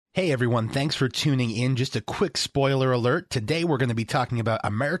Hey everyone, thanks for tuning in. Just a quick spoiler alert. Today we're going to be talking about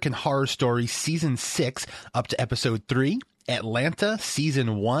American Horror Story Season 6 up to Episode 3, Atlanta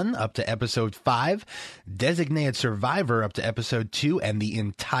Season 1 up to Episode 5, Designated Survivor up to Episode 2, and the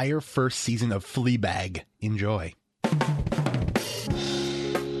entire first season of Fleabag. Enjoy.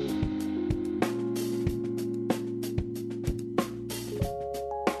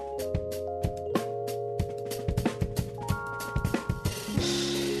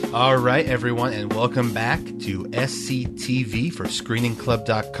 All right, everyone, and welcome back to SCTV for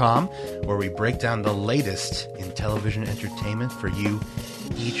ScreeningClub.com, where we break down the latest in television entertainment for you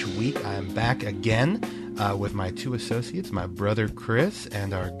each week. I am back again with my two associates, my brother Chris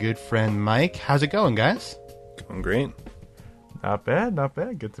and our good friend Mike. How's it going, guys? Going great. Not bad, not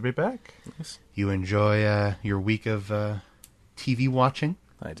bad. Good to be back. Nice. You enjoy your week of TV watching?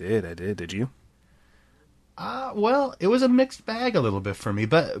 I did. Did you? Well, it was a mixed bag a little bit for me,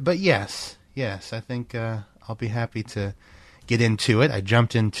 but yes, I think I'll be happy to get into it. I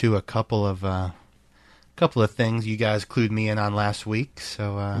jumped into a couple of things you guys clued me in on last week,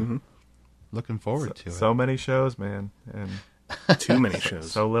 so looking forward to it. So many shows, man, and Too many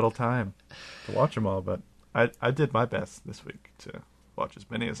shows. so little time to watch them all. But I did my best this week to watch as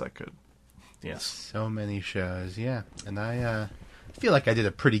many as I could. Yes. So many shows, yeah, and I feel like I did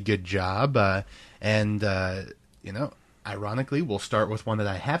a pretty good job. Ironically, we'll start with one that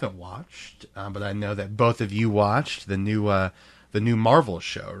I haven't watched, but I know that both of you watched the new Marvel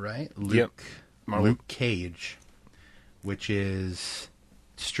show, right? Yep. Luke Cage, which is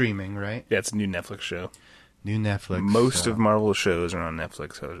streaming, right? Yeah, it's a new Netflix show. New Netflix. Most of Marvel shows are on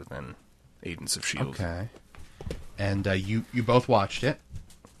Netflix other than Agents of S.H.I.E.L.D. Okay. And you both watched it.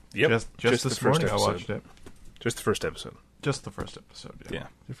 Yep. Just this morning I watched it. Just the first episode. Just the first episode. Yeah.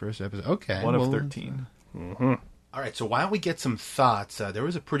 The first episode. Okay. One of 13. Mm-hmm. All right, so why don't we get some thoughts? There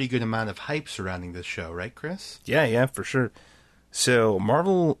was a pretty good amount of hype surrounding this show, right, Chris? Yeah, for sure. So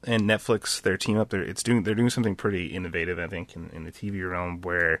Marvel and Netflix, their team up there, they're doing something pretty innovative, I think, in the TV realm,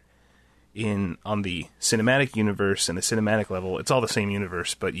 where on the cinematic universe and the cinematic level, it's all the same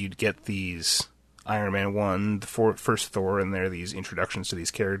universe, but you'd get these Iron Man 1, the first Thor, and there are these introductions to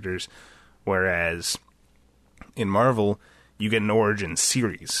these characters, whereas in Marvel, you get an origin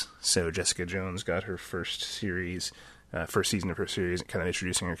series. So Jessica Jones got her first season of her series, kind of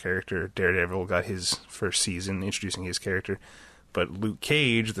introducing her character. Daredevil got his first season, introducing his character. But Luke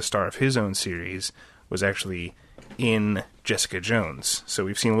Cage, the star of his own series, was actually in Jessica Jones. So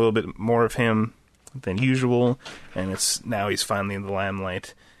we've seen a little bit more of him than usual, and now he's finally in the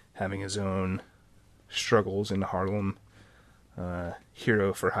limelight, having his own struggles in Harlem.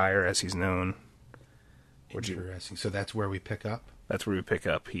 Hero for hire, as he's known. Interesting. So that's where we pick up? That's where we pick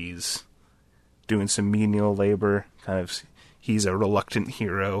up. He's doing some menial labor. He's a reluctant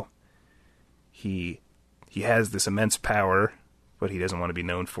hero. He has this immense power, but he doesn't want to be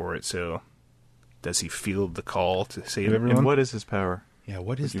known for it. So, does he feel the call to save everyone? And what is his power? Yeah,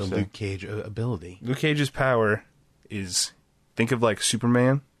 what is the Luke Cage ability? Luke Cage's power is, think of like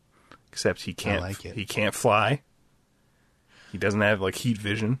Superman, except he can't. I like it. He can't fly. He doesn't have heat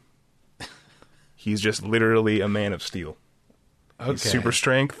vision. He's just literally a man of steel. Okay. He's super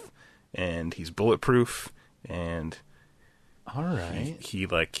strength, and he's bulletproof, and all right, he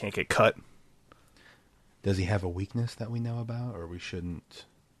can't get cut. Does he have a weakness that we know about, or we shouldn't?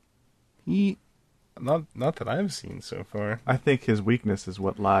 Not that I've seen so far. I think his weakness is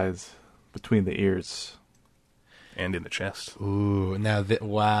what lies between the ears. And in the chest. Ooh, now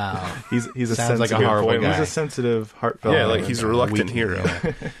wow. He's a Sounds like a sensitive horrible guy. He's a sensitive, heartfelt. Yeah, he's a reluctant hero.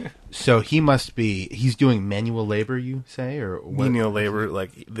 Yeah. So he's doing manual labor, you say, or what? Menial labor.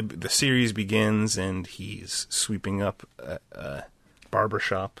 The series begins and he's sweeping up a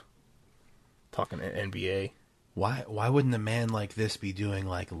barbershop, talking to NBA. Why wouldn't a man like this be doing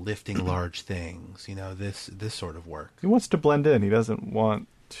lifting large things? This sort of work. He wants to blend in. He doesn't want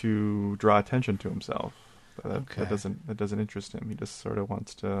to draw attention to himself. Okay. That doesn't interest him. He just sort of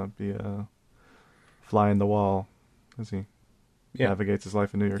wants to be a fly in the wall as he navigates his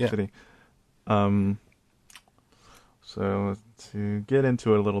life in New York City. So to get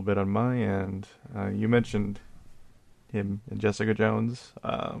into it a little bit on my end, you mentioned him in Jessica Jones,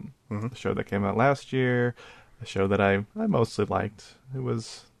 the show that came out last year, a show that I mostly liked. It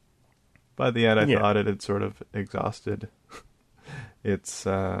was, by the end, I thought it had sort of exhausted its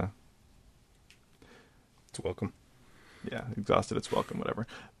welcome. Yeah, exhausted its welcome, whatever.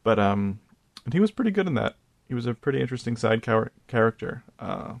 But and he was pretty good in that. He was a pretty interesting side character.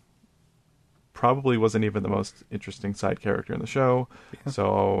 Probably wasn't even the most interesting side character in the show. Yeah.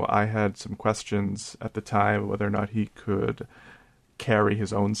 So I had some questions at the time whether or not he could carry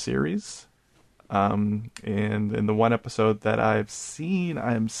his own series. And in the one episode that I've seen,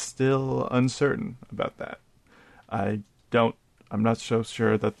 I'm still uncertain about that. I'm not so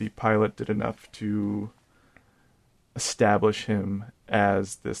sure that the pilot did enough to establish him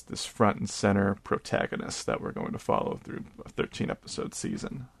as this front and center protagonist that we're going to follow through a 13-episode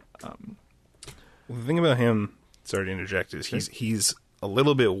season. Well, the thing about him, sorry to interject, is he's a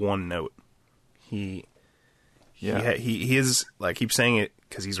little bit one note. He is, like, I keep saying it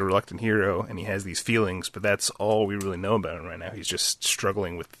because he's a reluctant hero and he has these feelings, but that's all we really know about him right now. He's just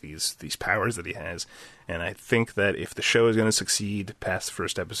struggling with these powers that he has, and I think that if the show is going to succeed past the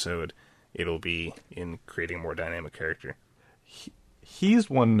first episode, it'll be in creating a more dynamic character. He's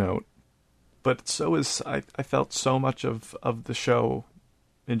one note, but so is I felt so much of the show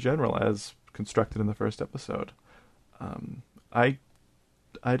in general as constructed in the first episode.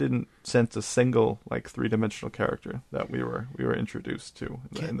 I didn't sense a single, like, three-dimensional character that we were introduced to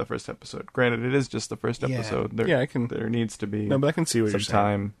in the first episode. Granted, it is just the first episode. There needs to be but I can see what some you're saying.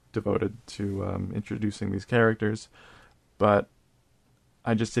 time devoted to introducing these characters, but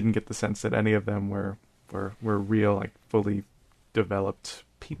I just didn't get the sense that any of them were real, like, fully developed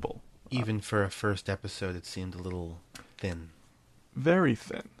people. Even for a first episode, it seemed a little thin. Very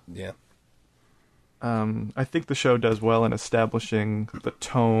thin. Yeah. I think the show does well in establishing the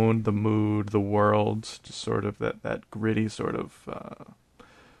tone, the mood, the world, just sort of that gritty sort of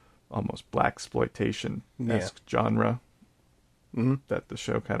almost blaxploitation-esque genre that the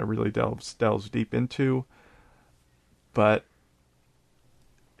show kind of really delves deep into. But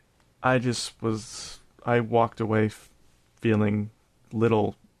I walked away feeling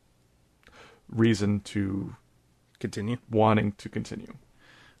little reason to wanting to continue.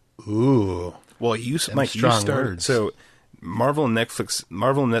 Ooh. Well, Mike, you started. Words. So, Marvel and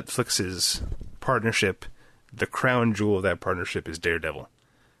Netflix's partnership, the crown jewel of that partnership is Daredevil.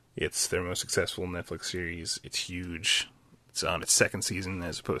 It's their most successful Netflix series. It's huge. It's on its second season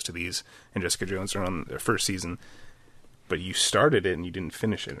as opposed to these, and Jessica Jones are on their first season. But you started it and you didn't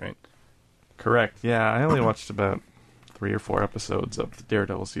finish it, right? Correct. Yeah, I only watched about 3 or 4 episodes of the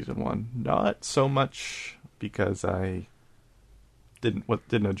Daredevil season 1. Not so much because I didn't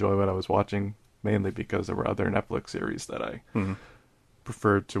enjoy what I was watching, mainly because there were other Netflix series that I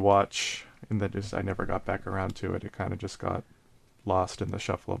preferred to watch, and that I never got back around to it. It kind of just got lost in the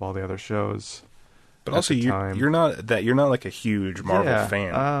shuffle of all the other shows. But also, you're not like a huge Marvel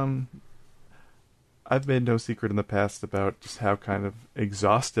fan. I've made no secret in the past about just how kind of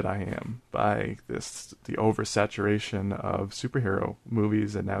exhausted I am by the oversaturation of superhero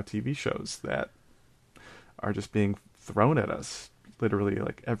movies and now TV shows that are just being thrown at us literally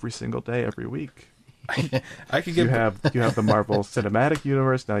like every single day, every week. I could get you have the Marvel Cinematic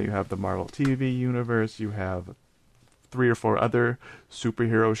Universe, now you have the Marvel TV Universe, you have 3 or 4 other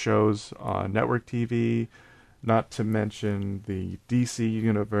superhero shows on network TV, not to mention the DC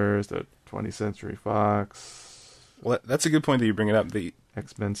Universe, the 20th Century Fox. Well, that's a good point that you bring it up. The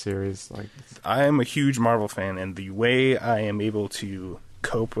X-Men series. I am a huge Marvel fan, and the way I am able to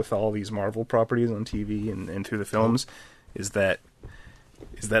cope with all these Marvel properties on TV and through the films is that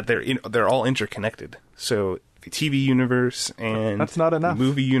they're all interconnected. So the TV universe and that's not enough. The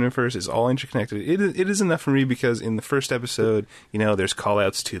movie universe is all interconnected. It is enough for me because in the first episode, there's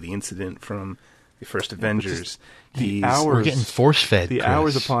call-outs to the incident from the first Avengers. We're getting force-fed. The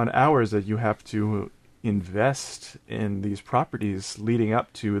hours upon hours that you have to invest in these properties leading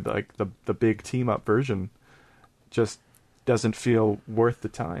up to the big team-up version just doesn't feel worth the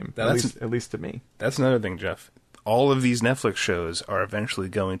time, at least to me. That's another thing, Jeff. All of these Netflix shows are eventually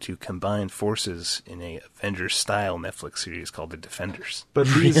going to combine forces in a Avengers-style Netflix series called The Defenders. But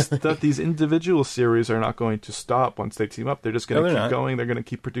these individual series are not going to stop once they team up. They're just going to keep going. They're going to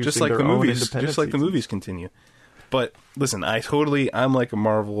keep producing just like their the own movies, independent just like seasons. the movies continue. But listen, I'm like a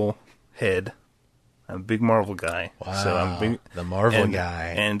Marvel head. I'm a big Marvel guy. Wow, so I'm the Marvel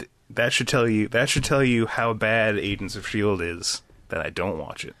guy. And that should tell you how bad Agents of S.H.I.E.L.D. is that I don't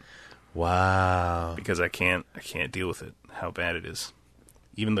watch it. Wow. Because I can't deal with it, how bad it is.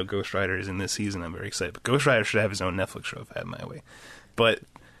 Even though Ghost Rider is in this season, I'm very excited. But Ghost Rider should have his own Netflix show if I had my way. But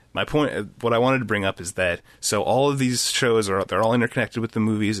my point, what I wanted to bring up is that, so all of these shows, they're all interconnected with the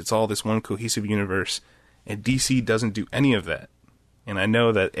movies. It's all this one cohesive universe. And DC doesn't do any of that. And I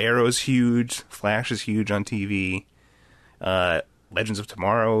know that Arrow's huge, Flash is huge on TV, Legends of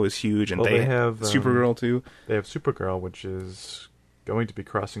Tomorrow is huge, and they have Supergirl too. They have Supergirl, which is going to be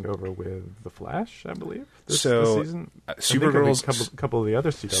crossing over with The Flash, I believe, this season. Supergirl's a couple of the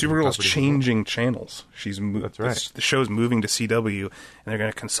other CW Supergirl's changing channels. That's right. The show's moving to CW, and they're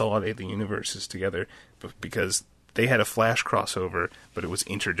going to consolidate the universes together because they had a Flash crossover, but it was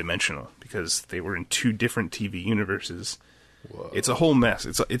interdimensional because they were in two different TV universes. Whoa. It's a whole mess.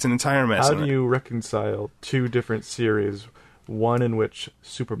 It's an entire mess. How do you reconcile two different series, one in which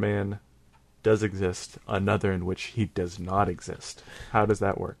Superman does exist, another in which he does not exist? How does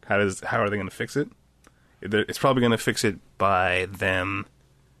that work? How are they going to fix it? It's probably going to fix it by them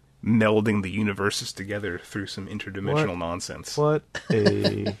melding the universes together through some interdimensional nonsense. What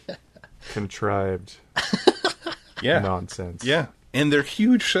a contrived nonsense. Yeah, and they're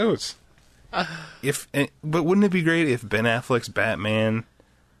huge shows. But wouldn't it be great if Ben Affleck's Batman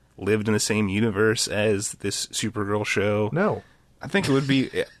lived in the same universe as this Supergirl show? No, I think it would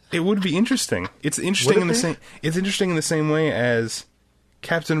be. It would be interesting. It's interesting It's interesting in the same way as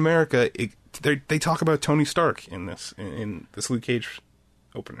Captain America. They talk about Tony Stark in this Luke Cage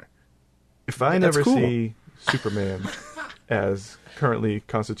opener. If I never see Superman as currently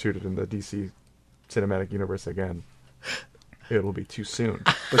constituted in the DC cinematic universe again, it'll be too soon.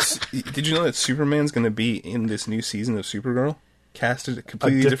 But did you know that Superman's going to be in this new season of Supergirl? Casted a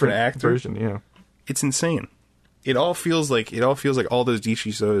completely different actor version. Yeah, it's insane. It all feels like all those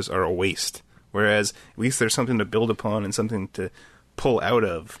DC shows are a waste. Whereas at least there's something to build upon and something to pull out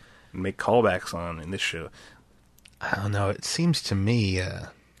of and make callbacks on in this show. I don't know. It seems to me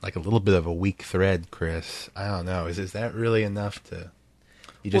like a little bit of a weak thread, Chris. I don't know. Is that really enough to?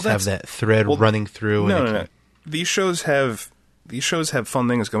 You just have that thread running through. No. These shows have fun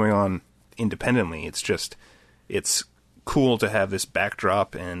things going on independently. It's cool to have this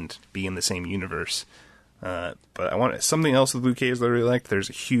backdrop and be in the same universe. But I want something else with Luke Cage that I really like. There's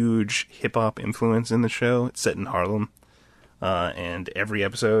a huge hip hop influence in the show. It's set in Harlem, and every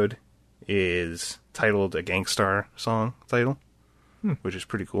episode is titled a Gangstar song title, which is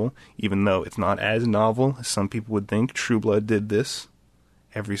pretty cool. Even though it's not as novel as some people would think. True Blood did this.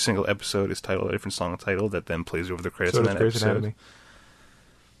 Every single episode is titled a different song title that then plays over the credits of that episode. Anatomy.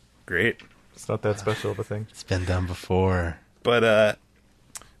 Great. It's not that special of a thing. It's been done before. But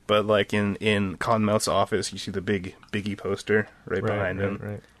like in Cottonmouth's office, you see the big Biggie poster right behind him.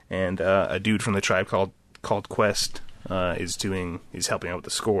 Right. And a dude from the Tribe called Quest is helping out with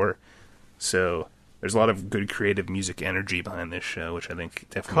the score. So there's a lot of good creative music energy behind this show, which I think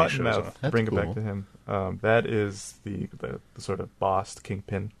definitely shows off. Bring it back to him. That is the sort of boss, the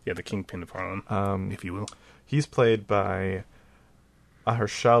kingpin. Yeah, the kingpin of Harlem, if you will. He's played by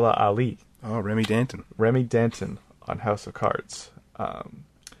Mahershala Ali. Oh, Remy Danton. Remy Danton on House of Cards.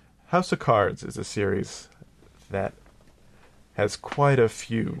 House of Cards is a series that has quite a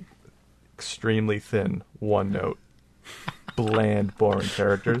few extremely thin, one-note, bland, boring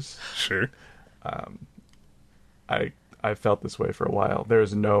characters. Sure. I felt this way for a while.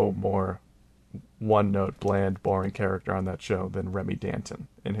 There's no more one-note, bland, boring character on that show than Remy Danton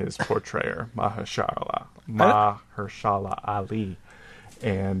in his portrayer, Mahershala Ali.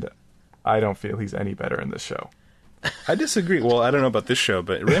 And I don't feel he's any better in this show. I disagree. Well, I don't know about this show,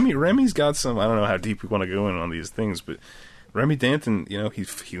 but Remy's got some. I don't know how deep we want to go in on these things, but Remy Danton,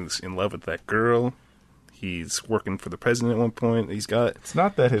 he's in love with that girl. He's working for the president at one point. It's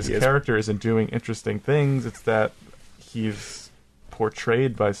not that his character isn't doing interesting things. It's that he's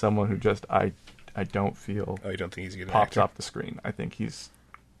portrayed by someone who just I don't feel. Oh, you don't think he's a good pops actor? Off the screen. I think he's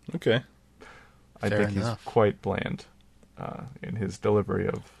okay. I Fair think enough. He's quite bland in his delivery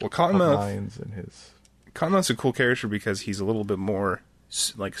of lines and his. Cottonmouth's a cool character because he's a little bit more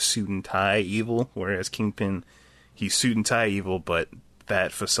like suit and tie evil, whereas Kingpin, he's suit and tie evil, but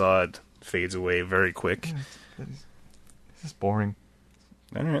that facade fades away very quick. Yeah, this is boring.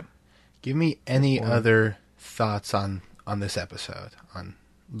 All right. Give me any other thoughts on this episode, on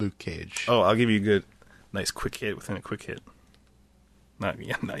Luke Cage. Oh, I'll give you a nice quick hit within a quick hit. Not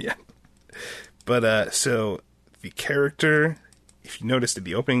yet. But, so, the character, if you noticed in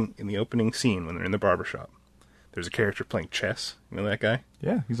the opening scene when they're in the barbershop, there's a character playing chess. You know that guy?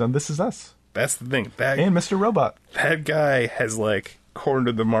 Yeah, he's on This Is Us. That's the thing. And Mr. Robot. That guy has,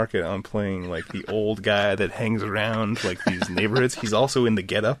 cornered the market on playing, the old guy that hangs around, these neighborhoods. He's also in The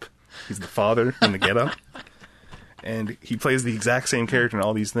Get Up. He's the father in The Get Up. And he plays the exact same character in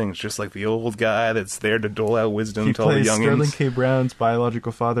all these things, just like the old guy that's there to dole out wisdom to all the youngins. He plays Sterling K. Brown's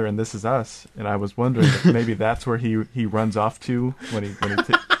biological father in This Is Us, and I was wondering if maybe that's where he runs off to when he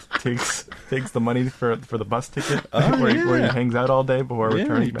takes the money for the bus ticket, where he hangs out all day before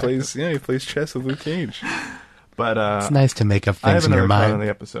returning. He plays chess with Luke Cage. But it's nice to make up things in your mind. I have another thought on the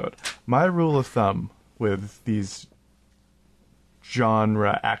episode. My rule of thumb with these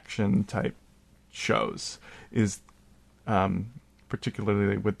genre action type shows is,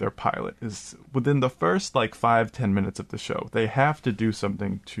 particularly with their pilot, is within the first 5-10 minutes of the show, they have to do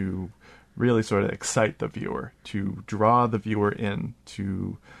something to really sort of excite the viewer, to draw the viewer in,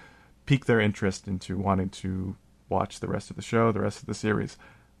 to pique their interest into wanting to watch the rest of the show, the rest of the series.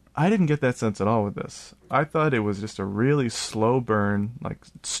 I didn't get that sense at all with this. I thought it was just a really slow burn, like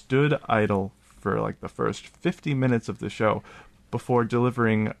stood idle for like the first 50 minutes of the show before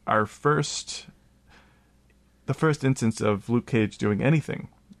delivering the first instance of Luke Cage doing anything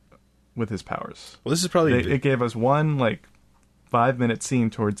with his powers. Well, this is probably... It gave us one, like, 5-minute scene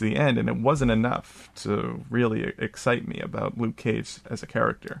towards the end, and it wasn't enough to really excite me about Luke Cage as a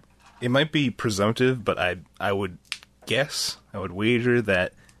character. It might be presumptive, but I would wager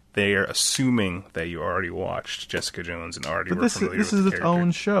that they are assuming that you already watched Jessica Jones and already were familiar with the character. This is its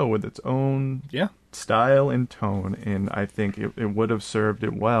own show with its own style and tone, and I think it would have served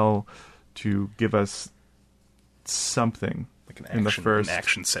it well to give us something like an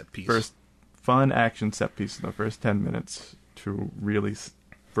action set piece. First fun action set piece in the first 10 minutes to really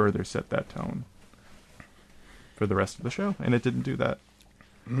further set that tone for the rest of the show, and it didn't do that.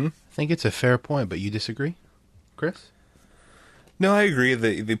 Mm-hmm. I think it's a fair point, but you disagree, Chris? No, I agree.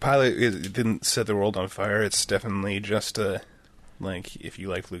 The pilot it didn't set the world on fire. It's definitely just like, if you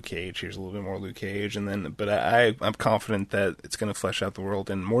like Luke Cage, here's a little bit more Luke Cage, and then. But I'm confident that it's going to flesh out the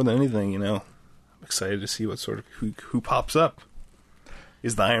world, and more than anything, I'm excited to see what sort of who pops up.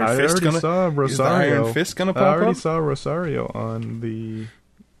 Is the Iron Fist going to? Is the Iron Fist going to pop up? I already saw Rosario on the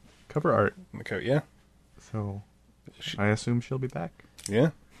cover art. Okay, yeah. So I assume she'll be back. Yeah.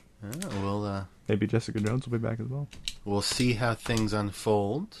 Maybe Jessica Jones will be back as well. We'll see how things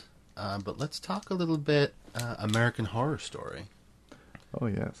unfold. But let's talk a little bit American Horror Story. Oh,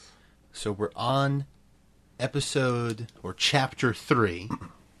 yes. So we're on chapter 3.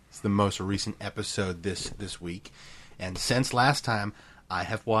 It's the most recent episode this week. And since last time, I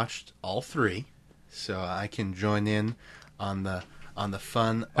have watched all 3. So I can join in on the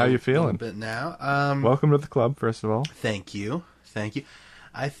fun. How you feeling? A little bit now. Welcome to the club, first of all. Thank you.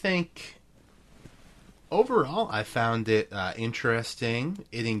 I think overall I found it interesting.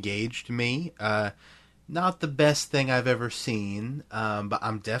 It engaged me. Not the best thing I've ever seen, but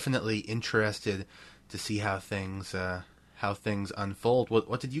I'm definitely interested to see how things unfold.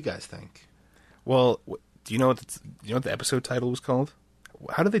 What did you guys think? Well, do you know what the episode title was called?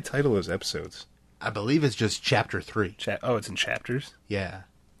 How do they title those episodes? I believe it's just chapter 3. It's in chapters? Yeah.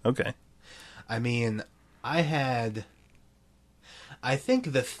 Okay. I mean, I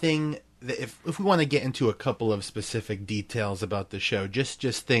think the thing that if we want to get into a couple of specific details about the show,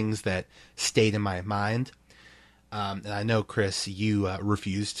 just things that stayed in my mind, and I know, Chris, you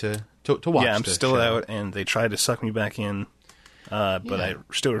refused to watch. Yeah, I'm still show. out, and they tried to suck me back in, but I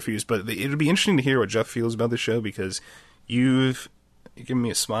still refuse. But it'll be interesting to hear what Jeff feels about the show, because you've given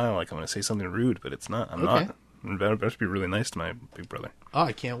me a smile like I'm going to say something rude, but it's not. I'm not. I'm about to be really nice to my big brother. Oh,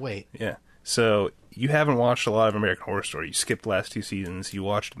 I can't wait. Yeah. So you haven't watched a lot of American Horror Story. You skipped the last 2 seasons. You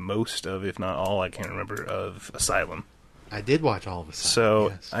watched most of, if not all, I can't remember, of Asylum. I did watch all of Asylum. So,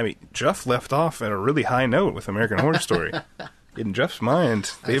 yes. I mean, Jeff left off at a really high note with American Horror Story. In Jeff's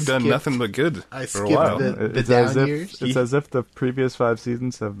mind, they've done nothing but good for a while. It's as if the previous 5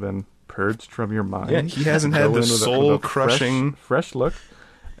 seasons have been purged from your mind. Yeah, he hasn't had the soul-crushing... Fresh look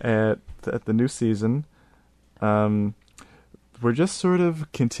at the new season. We're just sort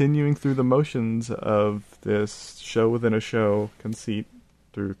of continuing through the motions of this show within a show conceit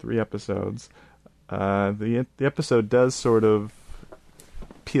through 3 episodes. The episode does sort of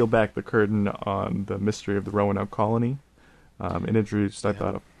peel back the curtain on the mystery of the Roanoke colony. It introduced, I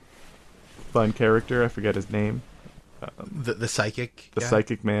thought, a fun character. I forget his name. The psychic? The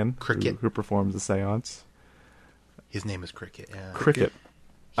psychic man. Cricket. Who performs the seance. His name is Cricket, yeah. Cricket.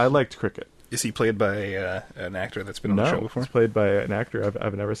 I liked Cricket. Is he played by an actor that's been on the show before? No, he's played by an actor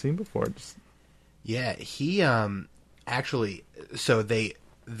I've never seen before. Yeah, he actually. So they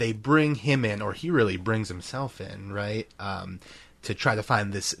bring him in, or he really brings himself in, right? To try to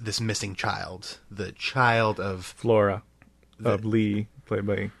find this missing child, the child of Flora, of Lee, played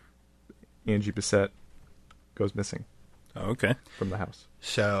by Angie Bissett, goes missing. Oh, okay. From the house.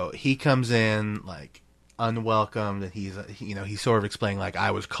 So he comes in like unwelcomed, and he's sort of explaining like,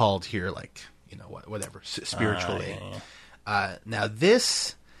 I was called here, like, whatever, spiritually. Now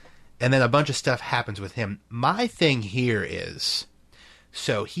this, and then a bunch of stuff happens with him. My thing here is,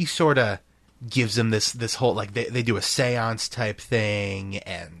 so he sort of gives them this whole, like, they do a seance type thing,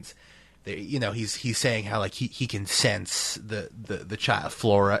 and they, he's saying how like he can sense the child,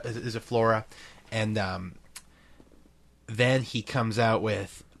 Flora, is it Flora? And then he comes out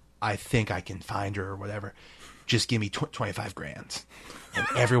with, I think I can find her, or whatever. just give me 25 grand. And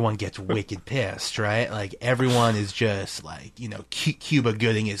everyone gets wicked pissed, right? Like, everyone is just like, Cuba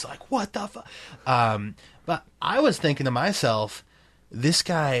Gooding is like, what the fuck? But I was thinking to myself, this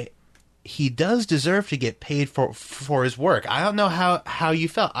guy, he does deserve to get paid for his work. I don't know how you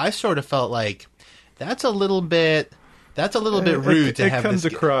felt. I sort of felt like that's a little bit rude to have. It comes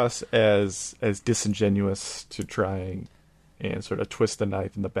this across as disingenuous to trying and sort of twist the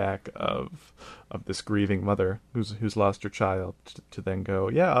knife in the back of this grieving mother who's lost her child to then go,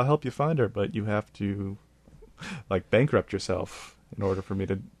 yeah, I'll help you find her, but you have to like bankrupt yourself in order for me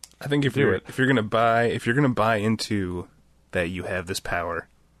to. I think if you're gonna buy into that you have this power,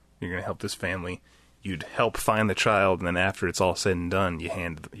 you're gonna help this family, you'd help find the child, and then after it's all said and done, you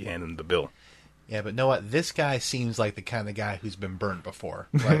hand them the bill. Yeah, but know what? This guy seems like the kind of guy who's been burned before.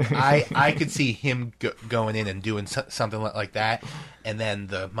 Like, I could see him going in and doing something like that, and then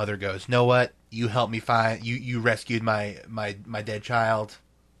the mother goes, "Know what? You helped me find you rescued my dead child.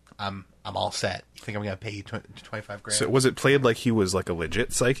 I'm all set. You think I'm going to pay you 25 grand?" So was it played like he was like a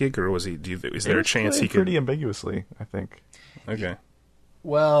legit psychic, or was he? Is there a chance he could? Pretty ambiguously, I think. Okay.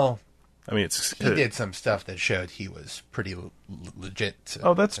 Well, I mean, he did some stuff that showed he was pretty legit.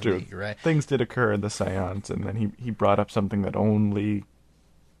 Oh, that's true. Right? Things did occur in the seance, and then he brought up something that only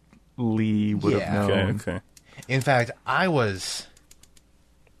Lee would have known. Okay. In fact, I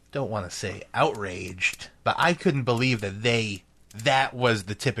don't want to say outraged, but I couldn't believe that was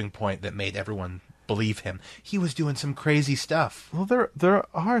the tipping point that made everyone believe him. He was doing some crazy stuff. Well, there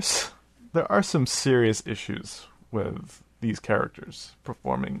are some serious issues with these characters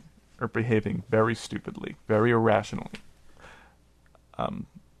performing or behaving very stupidly, very irrationally,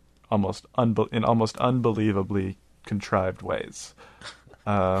 almost unbelievably contrived ways.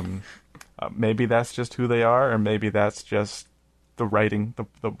 Maybe that's just who they are, or maybe that's just the writing,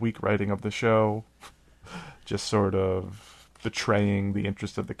 the weak writing of the show, just sort of betraying the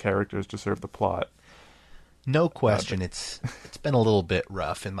interest of the characters to serve the plot. No question, it's been a little bit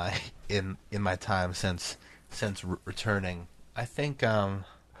rough in my time since returning. I think,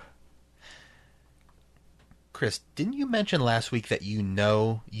 Chris, didn't you mention last week that you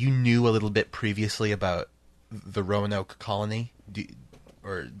knew a little bit previously about the Roanoke colony?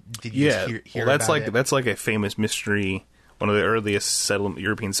 Or did you just hear that's about like it? That's like a famous mystery. One of the earliest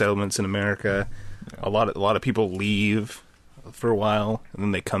European settlements in America. Yeah. A lot of people leave for a while, and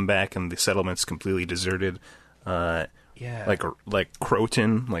then they come back, and the settlement's completely deserted. Like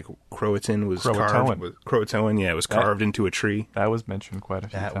Croatan, was carved. Croatoan, it was carved into a tree. That was mentioned quite a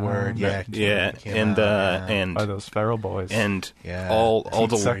few times. That word, and by those feral boys, and all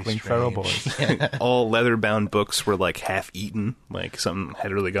the suckling feral boys. All leather-bound books were like half eaten, like something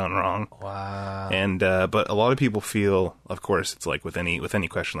had really gone wrong. Wow. And but a lot of people feel, of course, it's like with any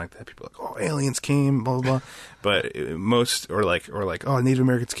question like that, people are like, oh, aliens came, blah blah blah. But most or like oh, Native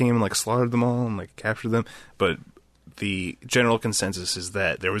Americans came and like slaughtered them all and like captured them, but the general consensus is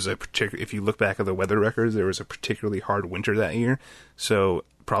that there was if you look back at the weather records, there was a particularly hard winter that year, so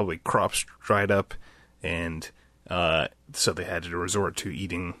probably crops dried up, and so they had to resort to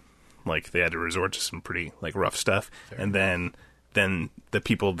eating, like they had to resort to some pretty like rough stuff. Fair. And then the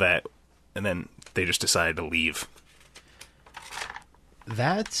people and then they just decided to leave.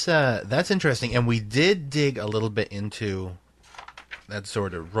 That's interesting, and we did dig a little bit into that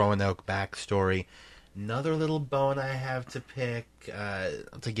sort of Roanoke backstory. Another little bone I have to pick,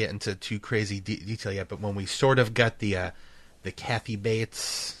 not to get into too crazy detail yet, but when we sort of got the Kathy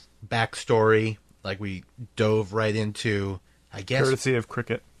Bates backstory, like we dove right into, I guess, courtesy of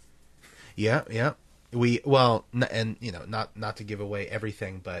Cricket. Yeah. Not to give away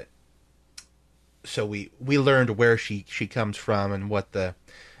everything, but so we learned where she comes from and what the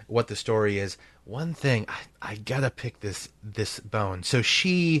story is. One thing I gotta pick this bone. So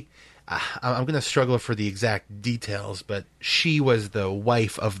she. I'm going to struggle for the exact details, but she was the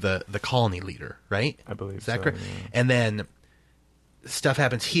wife of the colony leader, right? I believe Is that so, correct? yeah. And then stuff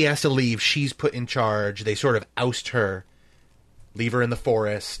happens. He has to leave. She's put in charge. They sort of oust her, leave her in the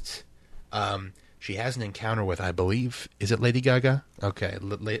forest. She has an encounter with, I believe, is it Lady Gaga? Okay,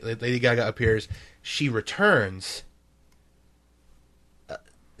 Lady Gaga appears. She returns.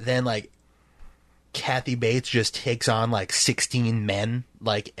 Then, like, Kathy Bates just takes on like 16 men,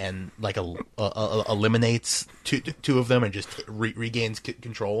 and eliminates two of them and just regains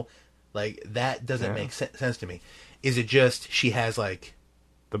control. Like, that doesn't make sense to me. Is it just she has like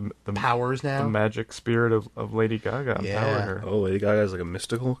the powers now? The magic spirit of Lady Gaga empowered her. Oh, Lady Gaga is like a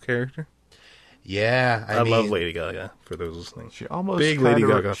mystical character. Yeah, I love Lady Gaga. For those listening, she almost big Lady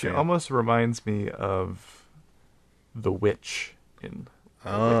Gaga. She almost reminds me of the witch in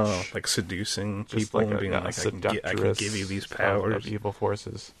Oh, like seducing people and being like, I can give you these powers. Of evil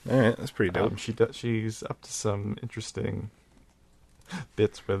forces. All right, that's pretty dope. She's up to some interesting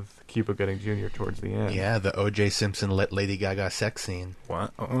bits with Cuba Gooding Jr. towards the end. Yeah, the O.J. Simpson lit Lady Gaga sex scene.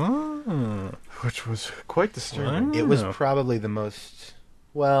 What? Oh. Which was quite disturbing. Wow. It was probably the most,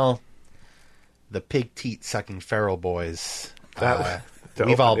 well, the pig teat sucking feral boys.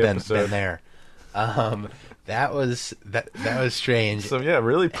 We've all been there. That was strange. So yeah,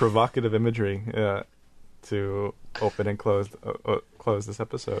 really provocative imagery to open and close this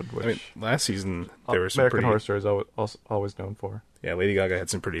episode. Which I mean, last season there was some American Horror Story is always known for. Yeah, Lady Gaga had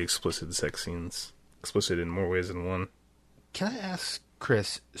some pretty explicit sex scenes. Explicit in more ways than one. Can I ask,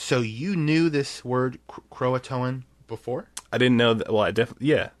 Chris? So you knew this word Croatoan before? I didn't know that. Well, I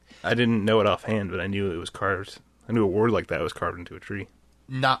didn't know it offhand, but I knew it was carved. I knew a word like that was carved into a tree.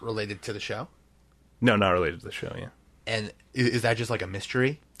 Not related to the show? No, not related to the show. Yeah. And is that just like a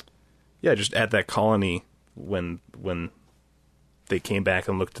mystery? Yeah, just at that colony when they came back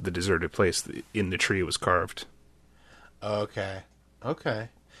and looked at the deserted place, in the tree was carved. Okay.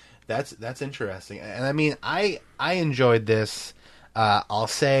 That's interesting. And I mean, I enjoyed this. I'll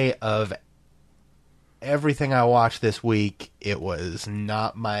say of everything I watched this week, it was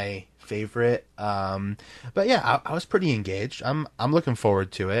not my favorite. But yeah, I was pretty engaged. I'm looking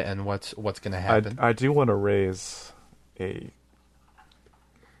forward to it and what's going to happen. I do want to raise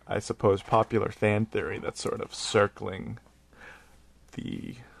I suppose, popular fan theory that's sort of circling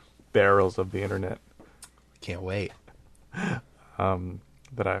the barrels of the internet. Can't wait. That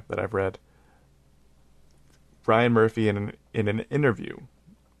I've read. Ryan Murphy in an interview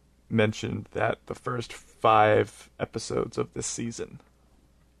mentioned that the first 5 episodes of this season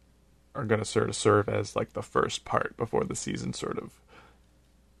are going to sort of serve as like the first part before the season sort of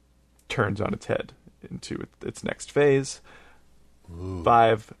turns on its head into its next phase. Ooh.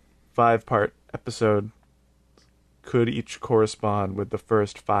 5-part episode could each correspond with the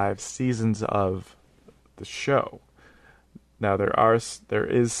first 5 seasons of the show. Now there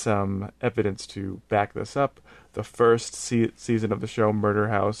is some evidence to back this up. The first season of the show, Murder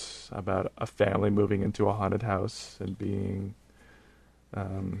House, about a family moving into a haunted house and being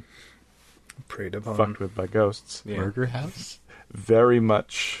preyed upon, fucked with by ghosts. Yeah. Murder House? Very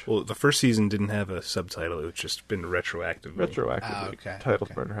much. Well, the first season didn't have a subtitle. It was just been retroactively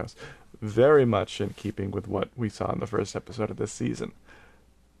titled Murder House. Very much in keeping with what we saw in the first episode of this season.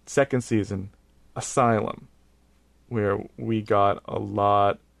 Second season, Asylum, where we got a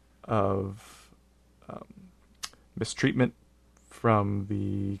lot of mistreatment from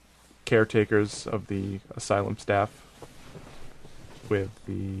the caretakers of the asylum staff with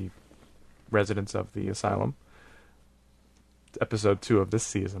the residents of the asylum. Episode 2 of this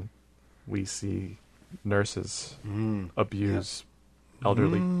season, we see nurses abuse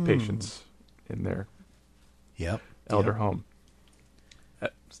elderly patients in their elder home.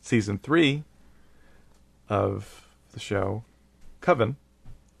 At season 3 of the show, Coven,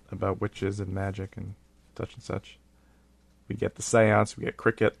 about witches and magic and such. We get the seance, we get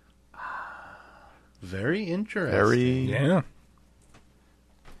cricket. Very interesting.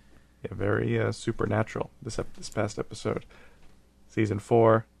 Very supernatural, this past episode. Season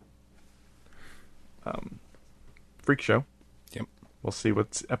 4, Freak Show. Yep. We'll see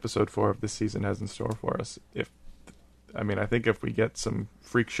what episode 4 of this season has in store for us. I think if we get some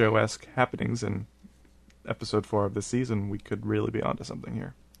Freak Show-esque happenings in episode 4 of this season, we could really be onto something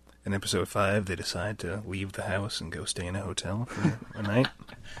here. In episode 5, they decide to leave the house and go stay in a hotel for a night.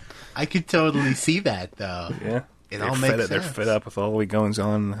 I could totally see that, though. Yeah. It all makes sense. They're fed up with all the goings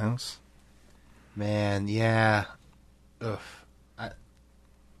on in the house. Man, yeah. Ugh.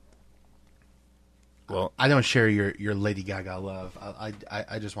 I don't share your Lady Gaga love.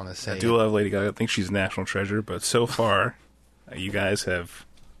 I just want to say I do love Lady Gaga. I think she's a national treasure, but so far, you guys have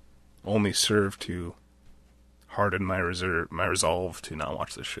only served to harden my resolve to not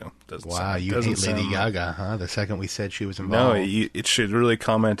watch this show. You hate Lady Gaga, huh? The second we said she was involved. No, it should really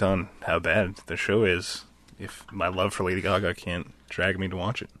comment on how bad the show is if my love for Lady Gaga can't drag me to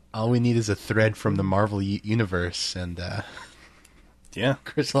watch it. All we need is a thread from the Marvel universe and... Yeah.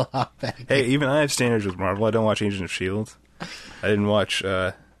 Chris will hop back. Hey, even I have standards with Marvel. I don't watch Agents of S.H.I.E.L.D. I didn't watch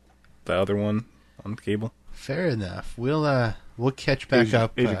the other one on cable. Fair enough. We'll catch back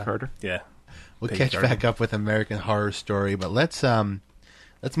up. Agent Carter. Yeah. We'll catch back up with American Horror Story, but let's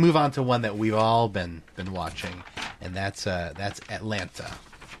move on to one that we've all been watching, and that's Atlanta,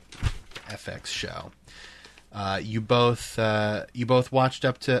 FX show. You both watched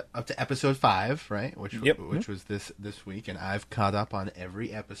up to episode 5, right? Which was this week, and I've caught up on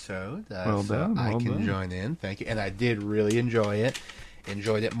every episode. Well done. I can join in. Thank you, and I did really enjoy it.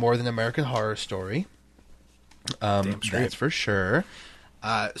 enjoyed it more than American Horror Story. That's for sure.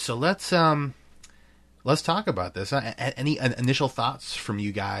 So let's talk about this. Any initial thoughts from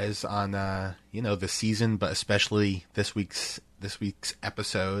you guys on the season, but especially this week's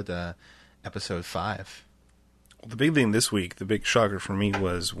episode, episode 5? Well, the big thing this week, the big shocker for me,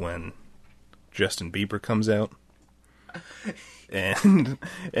 was when Justin Bieber comes out. And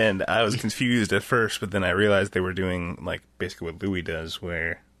I was confused at first, but then I realized they were doing like basically what Louis does,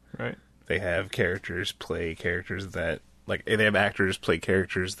 where they have characters play characters that, like, they have actors play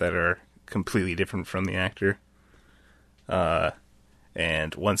characters that are completely different from the actor.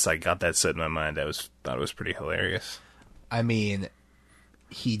 And once I got that set in my mind, thought it was pretty hilarious. I mean,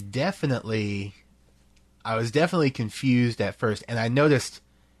 I was definitely confused at first, and I noticed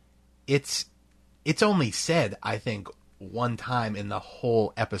it's only said, I think, one time in the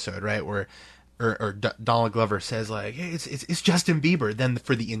whole episode, right? Where Donald Glover says, like, hey, it's Justin Bieber. Then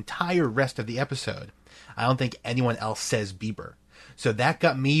for the entire rest of the episode, I don't think anyone else says Bieber. So that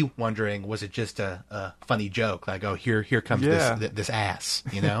got me wondering, was it just a funny joke? Like, oh, here comes this ass,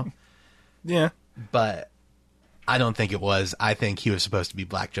 you know? Yeah. But I don't think it was. I think he was supposed to be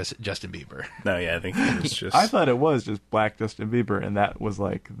Black Justin Bieber. No, yeah, I think it was just... I thought it was just Black Justin Bieber, and that was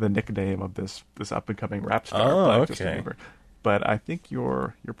like the nickname of this up-and-coming rap star, Black Justin Bieber. But I think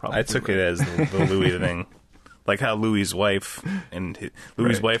you're probably I took it as the Louis thing. Like how Louis' wife and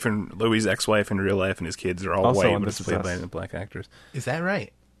Louis' ex-wife in real life and his kids are all also white, but it's played by black actors. Is that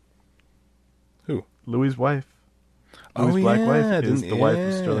right? Who? Louis' wife. Oh, Louis' black yeah, wife is the wife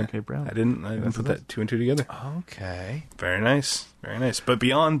of Sterling K. Brown. I didn't put that two and two together. Okay. Very nice. Very nice. But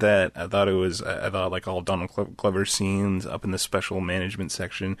beyond that, I thought like all Donald Glover scenes up in the special management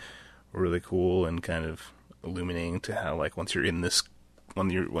section were really cool and kind of illuminating to how, like, once you're in this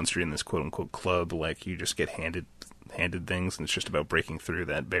quote unquote club, like, you just get handed things, and it's just about breaking through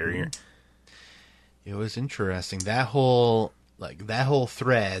that barrier. It was interesting. That whole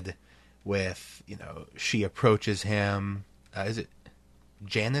thread with, she approaches him. Is it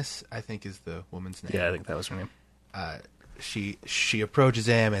Janice? I think is the woman's name. Yeah, I think that was her name. She approaches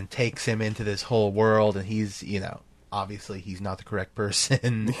him and takes him into this whole world, and he's, obviously he's not the correct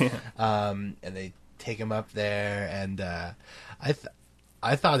person. Yeah. And they take him up there, and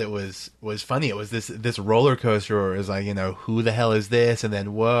I thought it was funny. It was this roller coaster where it was like, who the hell is this? And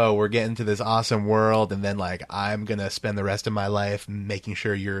then, whoa, we're getting to this awesome world. And then, like, I'm going to spend the rest of my life making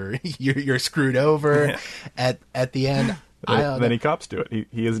sure you're screwed over at the end. Then he cops to it.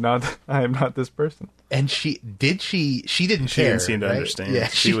 He is not, I am not this person. And she didn't care. She didn't seem to understand. Yeah,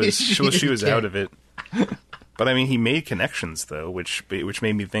 she was out of it. But I mean, he made connections though, which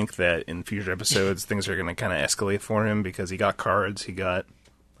made me think that in future episodes things are going to kind of escalate for him, because he got cards. He got,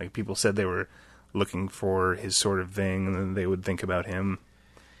 like, people said they were looking for his sort of thing, and then they would think about him.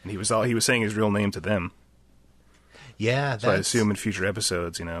 And he was saying his real name to them. Yeah, so I assume in future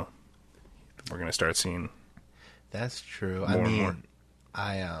episodes, we're going to start seeing. That's true. More and more.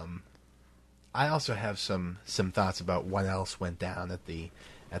 I also have some thoughts about what else went down at the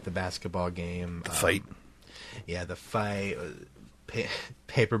basketball game. The fight. Yeah, the fight.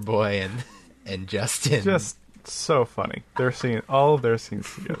 Paperboy and Justin. Just so funny. All of their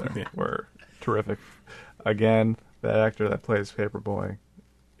scenes together were terrific. Again, that actor that plays Paperboy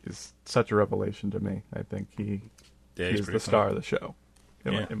is such a revelation to me. I think he is the star of the show,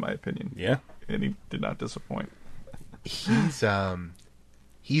 in my opinion. Yeah, and he did not disappoint. He's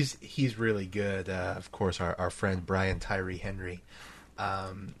really good. Of course, our friend Brian Tyree Henry,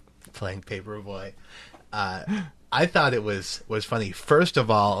 playing Paperboy. I thought it was funny. First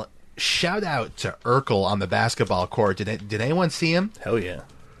of all, shout out to Urkel on the basketball court. Did anyone see him? Hell yeah.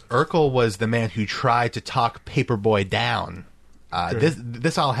 Urkel was the man who tried to talk Paperboy down.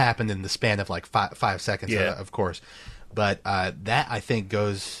 This all happened in the span of like 5 seconds, of course. But that, I think,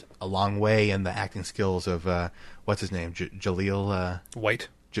 goes a long way in the acting skills of, what's his name? Jaleel White.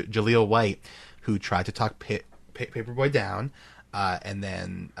 Jaleel White, who tried to talk Paperboy down. And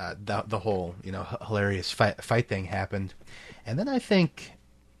then the whole, hilarious fight thing happened. And then I think,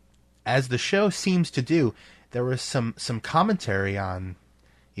 as the show seems to do, there was some commentary on,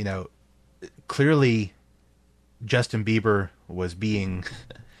 clearly Justin Bieber was being,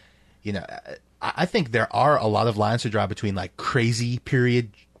 I think there are a lot of lines to draw between, like, crazy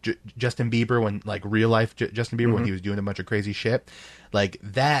period Justin Bieber, when, like, real life Justin Bieber, when he was doing a bunch of crazy shit. Like,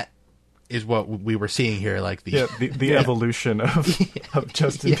 that is what we were seeing here, like the evolution of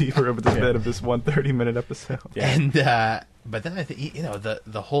Justin Bieber over the bed of this 130-minute episode. Yeah. And but then I think,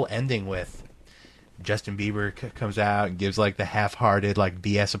 the whole ending with Justin Bieber comes out and gives, like, the half-hearted, like,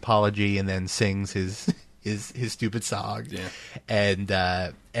 BS apology, and then sings his his stupid song. Yeah.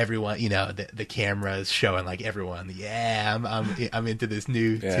 And everyone, the camera is showing like everyone, I'm into this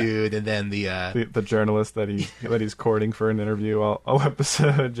new tune. And then the journalist that he's courting for an interview all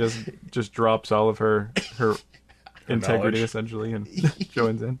episode just drops all of her integrity knowledge. Essentially and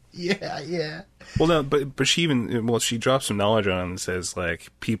joins in. Yeah. Well, no, but she drops some knowledge on him and says, like,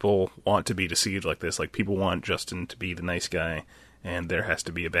 people want to be deceived like this. Like, people want Justin to be the nice guy, and there has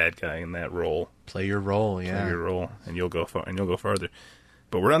to be a bad guy in that role. Play your role, yeah. Play your role, and you'll go far, and you'll go farther.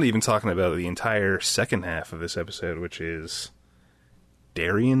 But we're not even talking about the entire second half of this episode, which is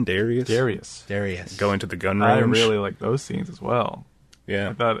Darius going to the gun range. I really like those scenes as well.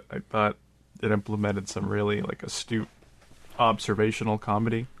 Yeah, I thought it implemented some really like astute observational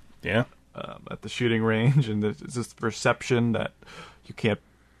comedy. Yeah. At the shooting range, and there's this perception that you can't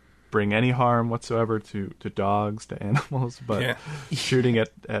bring any harm whatsoever to dogs, to animals, but shooting at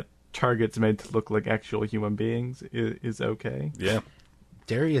targets made to look like actual human beings is okay. Yeah.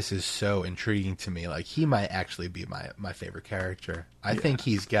 Darius is so intriguing to me. Like, he might actually be my favorite character. I think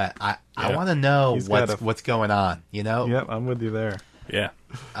he's got... I want to know what's going on, Yep, I'm with you there. Yeah.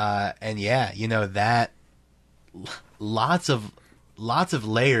 And that... Lots of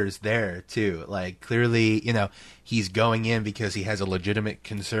layers there too. Like, clearly, he's going in because he has a legitimate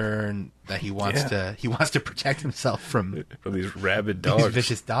concern that he wants to protect himself from these rabid dogs, these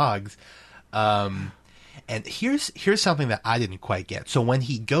vicious dogs. And here's something that I didn't quite get. So when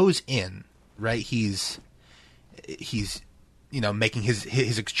he goes in, right, he's making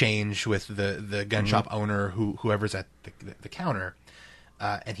his exchange with the gun shop owner, whoever's at the counter.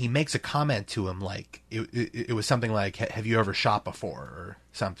 And he makes a comment to him, like, it was something like, have you ever shot before, or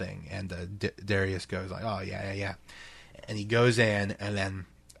something? And Darius goes like, oh, yeah. And he goes in, and then,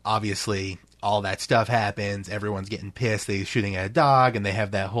 obviously, all that stuff happens. Everyone's getting pissed. They're shooting at a dog, and they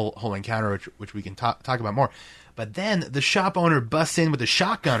have that whole encounter, which we can talk about more. But then the shop owner busts in with a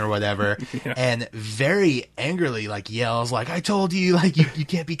shotgun or whatever, and very angrily, like, yells, like, I told you, like, you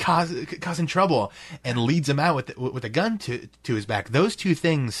can't be causing trouble, and leads him out with a gun to his back. Those two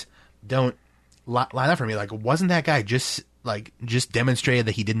things don't line up for me. Like, wasn't that guy just demonstrated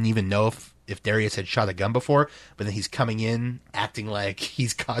that he didn't even know if Darius had shot a gun before, but then he's coming in acting like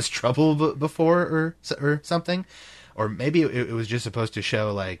he's caused trouble before or something? Or maybe it was just supposed to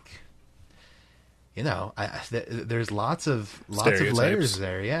show, like... there's lots of layers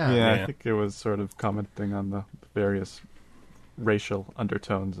there. Yeah, I think it was sort of commenting on the various racial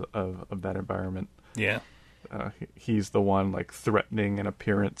undertones of that environment. Yeah. He's the one, like, threatening an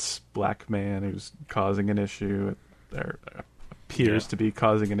appearance black man who's causing an issue. There appears to be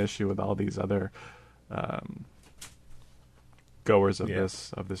causing an issue with all these other goers of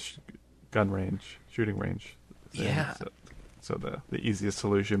this shooting range. Yeah. So the easiest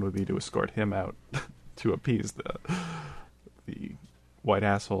solution would be to escort him out to appease the white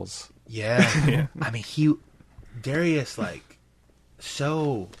assholes. Yeah. I mean, Darius, like,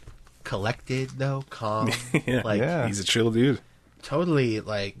 so collected though, calm. He's a chill dude. Totally,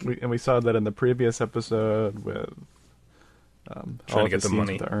 like. We saw that in the previous episode with trying to get the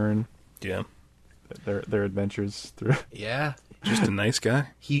money to earn. Yeah. Their adventures through. Yeah. Just a nice guy.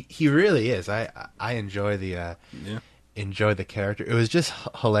 He really is. I enjoy the enjoy the character. It was just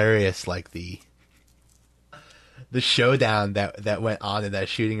hilarious, like the showdown that went on in that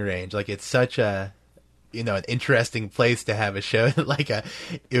shooting range. Like, it's such a an interesting place to have a show. Like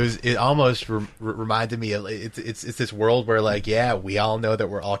it almost reminded me of, it's this world where, like, we all know that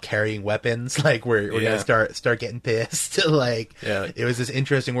we're all carrying weapons. Like, we're gonna start getting pissed. Like, it was this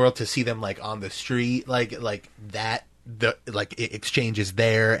interesting world to see them, like, on the street, like that. Exchanges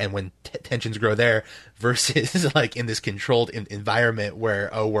there, and when tensions grow there, versus like in this controlled environment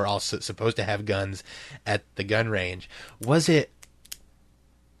where we're all supposed to have guns at the gun range. Was it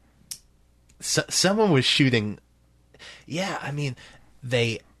someone was shooting? Yeah, I mean,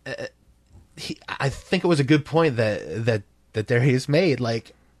 they. I think it was a good point that Darius made.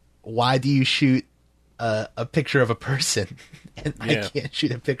 Like, why do you shoot a picture of a person? And I can't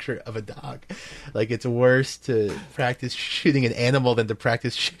shoot a picture of a dog. Like, it's worse to practice shooting an animal than to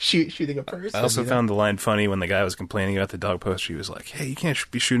practice shooting a person. I also found the line funny when the guy was complaining about the dog poster. He was like, hey, you can't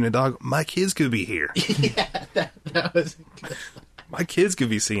be shooting a dog. My kids could be here. That was good. My kids could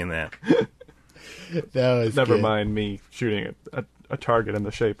be seeing that. That was Never good. mind me shooting a target in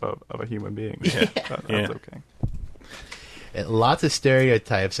the shape of a human being. That's okay. Lots of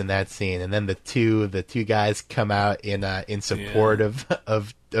stereotypes in that scene, and then the two guys come out in support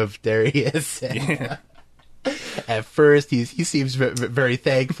of Darius. And, at first, he seems very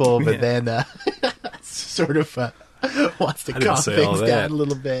thankful, but then sort of Wants to calm things down a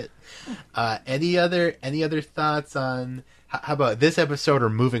little bit. Any other thoughts on how about this episode or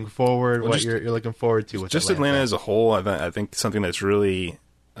moving forward? What you're looking forward to with just Atlanta as a whole? I think something that's really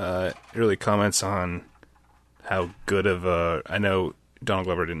really comments on how good of a. I know Donald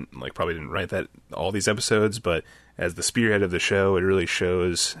Glover probably didn't write all these episodes, but as the spearhead of the show, it really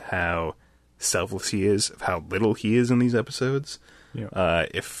shows how selfless he is, how little he is in these episodes. Yeah.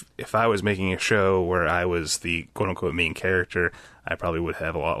 If I was making a show where I was the quote unquote main character, I probably would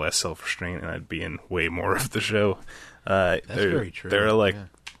have a lot less self-restraint, and I'd be in way more of the show. That's very true. There are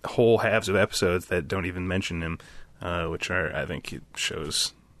whole halves of episodes that don't even mention him, which I think it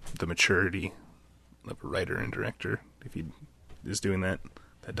shows the maturity of a writer and director if he is doing that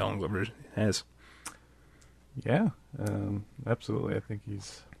Donald Glover has. Yeah, absolutely. I think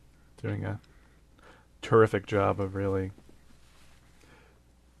he's doing a terrific job of really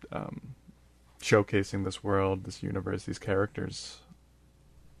showcasing this world, this universe, these characters,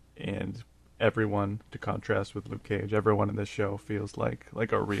 and everyone, to contrast with Luke Cage, everyone in this show feels like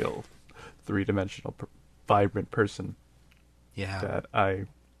a real three-dimensional, vibrant person. Yeah, that I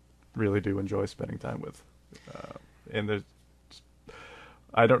really do enjoy spending time with. And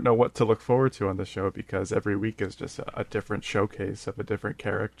I don't know what to look forward to on the show, because every week is just a different showcase of a different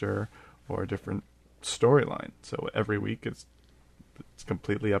character or a different storyline. So every week it's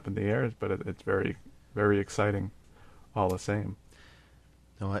completely up in the air, but it's very, very exciting all the same.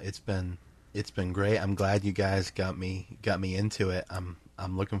 You know what? It's been great. I'm glad you guys got me into it. I'm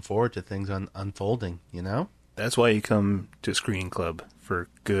looking forward to things unfolding, you know? That's why you come to Screening Club for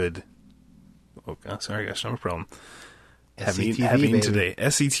good. Oh, God, sorry, I got a stomach problem. Having today.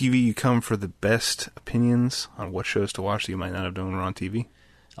 SCTV, you come for the best opinions on what shows to watch that you might not have known were on TV.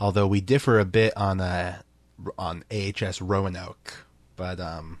 Although we differ a bit on AHS Roanoke, but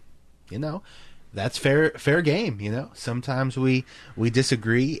you know, that's fair game. You know, sometimes we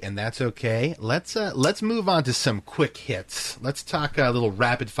disagree, and that's okay. Let's move on to some quick hits. Let's talk a little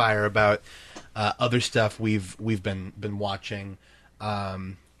rapid fire about other stuff we've been watching.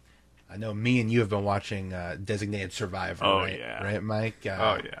 I know me and you have been watching Designated Survivor. Oh, right? yeah. Right, Mike?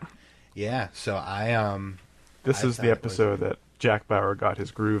 Oh yeah. Yeah. So I This is the episode that Jack Bauer got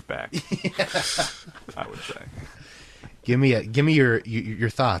his groove back. Yeah. I would say. Give me your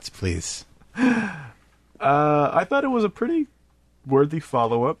thoughts, please. I thought it was a pretty worthy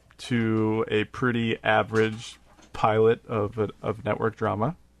follow-up to a pretty average pilot of network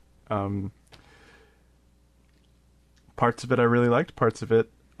drama. Parts of it I really liked. Parts of it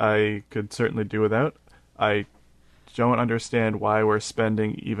I could certainly do without. I don't understand why we're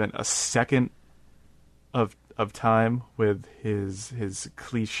spending even a second of time with his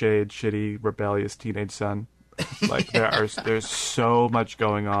cliched, shitty, rebellious teenage son. Like there's so much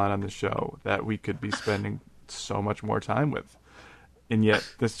going on the show that we could be spending so much more time with, and yet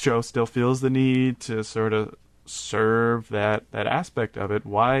this show still feels the need to sort of serve that aspect of it.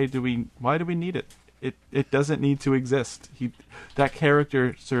 Why do we need it? It doesn't need to exist. That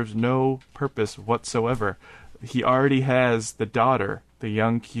character serves no purpose whatsoever. He already has the daughter, the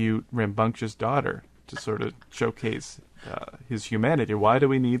young, cute, rambunctious daughter, to sort of showcase his humanity. Why do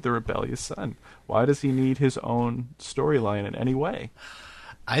we need the rebellious son? Why does he need his own storyline in any way?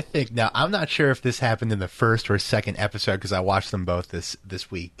 I think, now, I'm not sure if this happened in the first or second episode, because I watched them both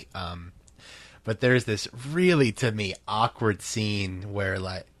this week. But there's this really, to me, awkward scene where,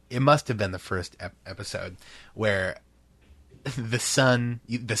 like, it must have been the first episode, where the son,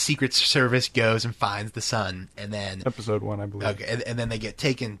 the Secret Service goes and finds the son, and then episode 1, I believe. Okay, and then they get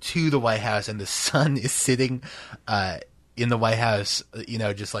taken to the White House, and the son is sitting in the White House, you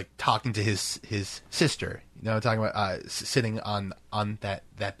know, just like talking to his sister, you know, talking about sitting on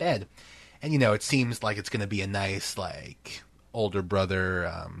that bed, and you know, it seems like it's going to be a nice, like, older brother,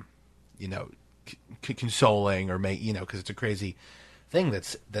 you know, consoling, or you know, because it's a crazy thing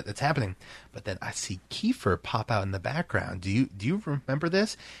that's happening. But then I see Kiefer pop out in the background. Do you remember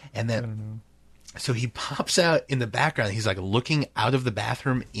this? And then so he pops out in the background. He's like looking out of the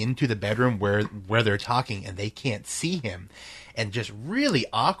bathroom into the bedroom where they're talking, and they can't see him. And just really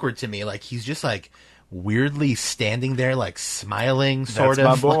awkward to me. Like, he's just like weirdly standing there, like smiling, sort of.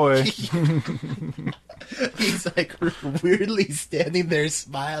 That's my boy. He's like weirdly standing there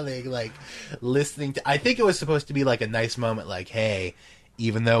smiling, like listening to. I think it was supposed to be like a nice moment, like, hey,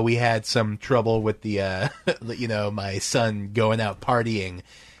 even though we had some trouble with the, you know, my son going out partying,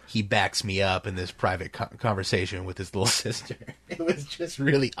 he backs me up in this private conversation with his little sister. It was just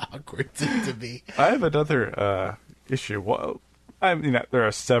really awkward to me. I have another issue. Well, I mean, there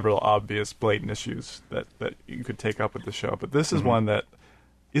are several obvious, blatant issues that you could take up with the show, but this is one that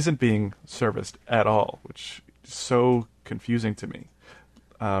isn't being serviced at all, which so confusing to me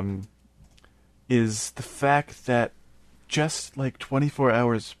is the fact that just like 24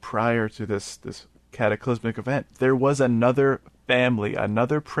 hours prior to this cataclysmic event, there was another family,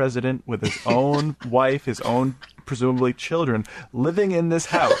 another president with his own wife, his own presumably children, living in this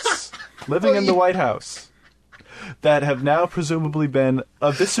house, living in the White House, that have now presumably been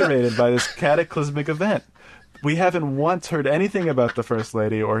eviscerated by this cataclysmic event. We haven't once heard anything about the First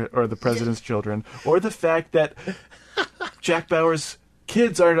Lady or the President's children, or the fact that Jack Bauer's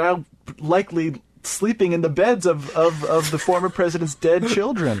kids are now likely sleeping in the beds of the former President's dead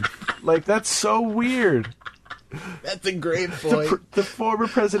children. Like, that's so weird. That's a great point. The former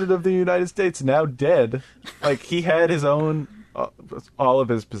President of the United States, now dead, like, he had his own, all of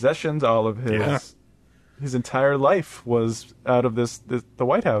his possessions, all of his... His entire life was out of the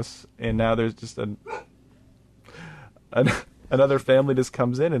White House, and now there's just another family just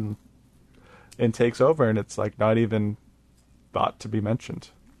comes in and takes over, and it's like not even thought to be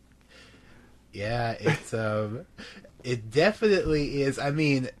mentioned. Yeah, it's it definitely is. I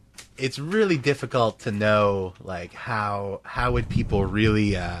mean, it's really difficult to know like how would people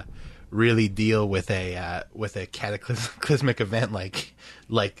really deal with a cataclysmic event like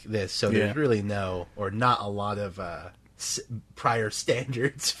this. So there's really not a lot of prior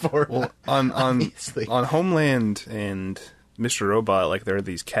standards for on Homeland and Mr. Robot. Like, there are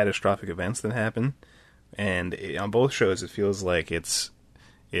these catastrophic events that happen, and on both shows it feels like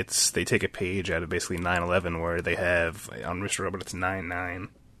they take a page out of basically 9/11, where they have on Mr. Robot it's 9/9.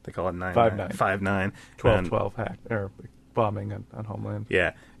 They call it 9/9. 5/9. 12/12 hack or bombing on Homeland.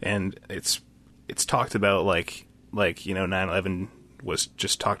 Yeah, and it's talked about like 9/11 was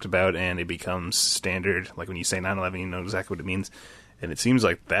just talked about, and it becomes standard. Like, when you say 9/11, you know exactly what it means, and it seems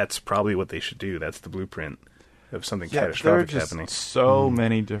like that's probably what they should do. That's the blueprint of something catastrophic there are just happening. So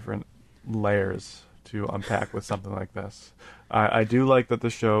many different layers to unpack with something like this. I do like that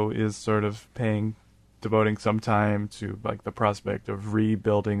the show is sort of devoting some time to like the prospect of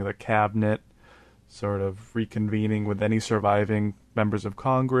rebuilding the cabinet, sort of reconvening with any surviving members of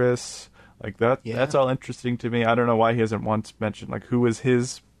Congress. Like that. Yeah. That's all interesting to me. I don't know why he hasn't once mentioned like who is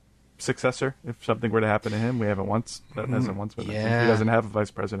his successor if something were to happen to him. That hasn't once been mentioned. He doesn't have a vice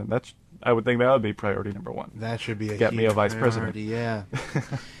president. I would think that would be priority number one. That should be get me a vice president. Yeah.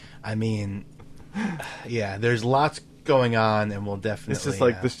 I mean, yeah. There's lots going on, and we'll definitely. It's just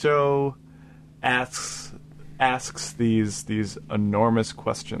like the show asks these enormous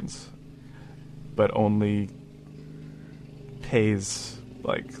questions, but only pays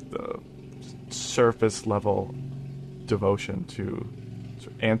like the surface level devotion to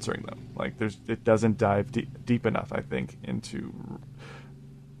answering them. Like it doesn't dive deep enough, I think, into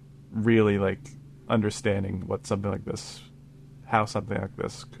really like understanding what something like this, how something like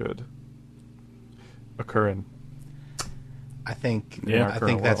this could occur in. I think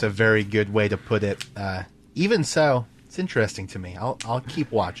that's a very good way to put it. Even so, it's interesting to me. I'll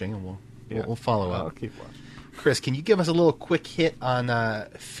keep watching, and we'll follow up. I'll keep watching. Chris, can you give us a little quick hit on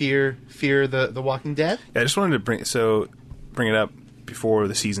Fear the Walking Dead? Yeah, I just wanted to bring it up before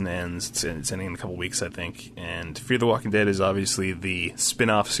the season ends. It's ending in a couple weeks, I think. And Fear the Walking Dead is obviously the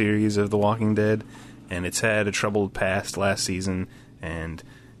spin-off series of The Walking Dead, and it's had a troubled past last season, and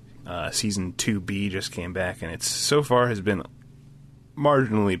season 2B just came back, and it's so far has been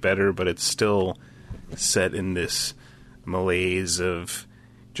marginally better, but it's still set in this malaise of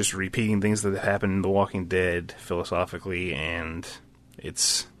just repeating things that happened in The Walking Dead philosophically, and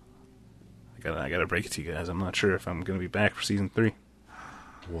it's I gotta break it to you guys. I'm not sure if I'm gonna be back for season 3.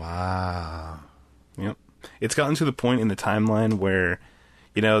 Wow. Yep. It's gotten to the point in the timeline where,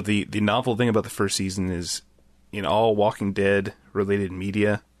 the novel thing about the first season is in all Walking Dead related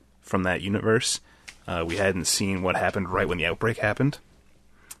media from that universe, we hadn't seen what happened right when the outbreak happened.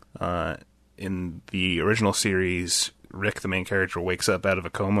 In the original series, Rick, the main character, wakes up out of a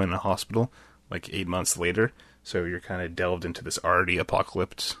coma in a hospital like 8 months later. So you're kind of delved into this already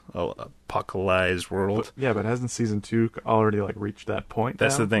apocalypsized world. But hasn't season 2 already like reached that point?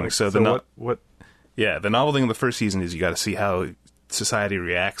 That's now? the thing. Like, what? Yeah, the novel thing of the first season is you got to see how society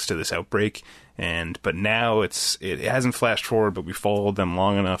reacts to this outbreak, but now it hasn't flashed forward, but we followed them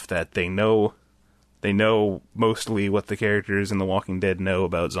long enough that they know mostly what the characters in The Walking Dead know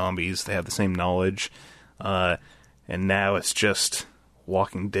about zombies. They have the same knowledge, and now it's just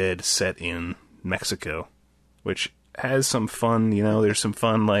Walking Dead set in Mexico, which has some fun, there's some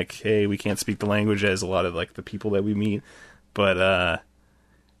fun, like, hey, we can't speak the language as a lot of, like, the people that we meet, but,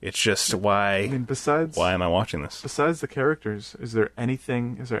 it's just why am I watching this? Besides the characters, is there any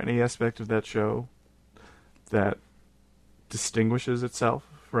aspect of that show that distinguishes itself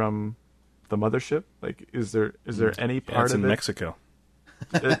from the mothership? Like, is there any part it's of in it? Mexico.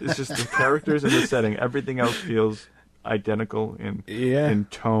 It's just the characters and the setting. Everything else feels identical in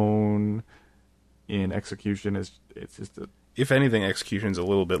tone, in execution. It's just if anything, execution's a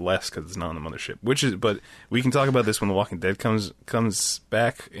little bit less because it's not on the mothership. But we can talk about this when The Walking Dead comes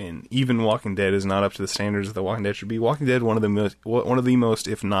back, and even Walking Dead is not up to the standards that The Walking Dead should be. Walking Dead, one of the most,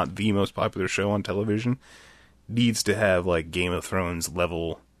 if not the most popular show on television, needs to have like Game of Thrones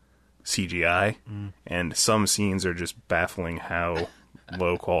level CGI, and some scenes are just baffling how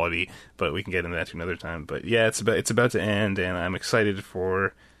low quality. But we can get into that another time. But yeah, it's about to end, and I'm excited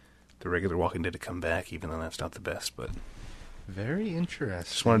for the regular Walking Dead to come back, even though that's not the best. But very interesting.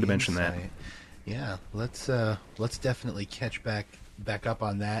 Just wanted to mention that. Yeah, let's definitely catch back up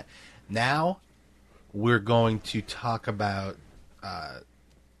on that. Now we're going to talk about a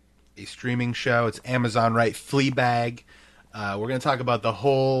streaming show. It's Amazon, right? Fleabag. We're going to talk about the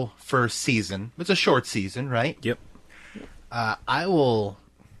whole first season. It's a short season, right? Yep. I will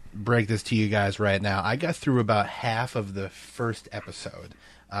break this to you guys right now. I got through about half of the first episode,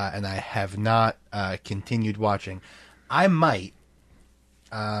 and I have not continued watching. I might.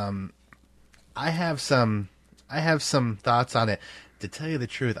 I have some thoughts on it. To tell you the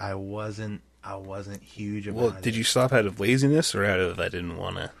truth, I wasn't huge about it. Well, did you stop out of laziness or out of I didn't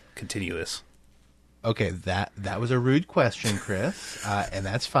want to continue this? Okay, that was a rude question, Chris, and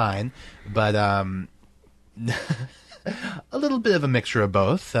that's fine. But a little bit of a mixture of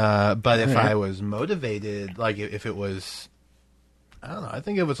both. But if I was motivated, like if it was, I don't know, I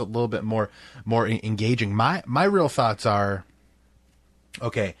think it was a little bit more engaging. My real thoughts are,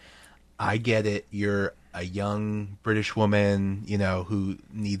 okay, I get it. You're a young British woman, who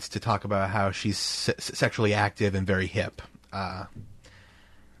needs to talk about how she's sexually active and very hip. I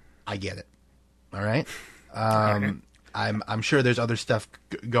get it. All right. I'm sure there's other stuff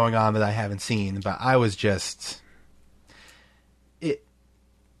going on that I haven't seen, but I was just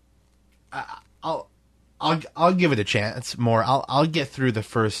I'll give it a chance more. I'll get through the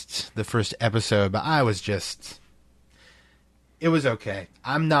first episode, but I was just, it was okay.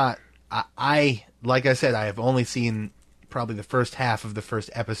 I like I said, I have only seen probably the first half of the first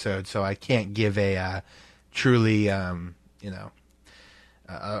episode, so I can't give a truly a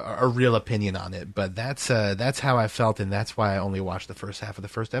real opinion on it. But that's how I felt, and that's why I only watched the first half of the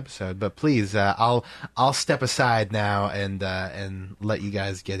first episode. But please, I'll step aside now and let you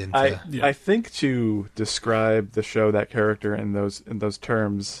guys get into. I think to describe the show, that character in those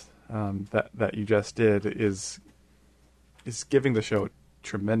terms that you just did is giving the show a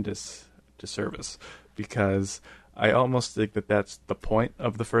tremendous disservice, because I almost think that that's the point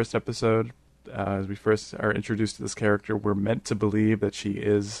of the first episode. As we first are introduced to this character, we're meant to believe that she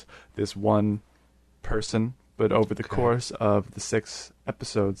is this one person, but over the course of the 6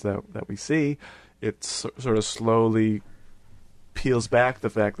 episodes that we see, it sort of slowly peels back the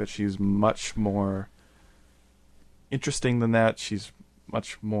fact that she's much more interesting than that. She's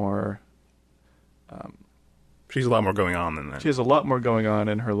much more... she's a lot more going on than that. She has a lot more going on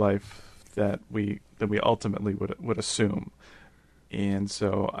in her life that we ultimately would assume. And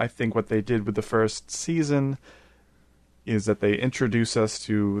so I think what they did with the first season is that they introduce us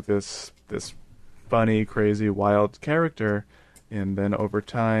to this funny, crazy, wild character, and then over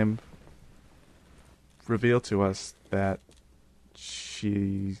time reveal to us that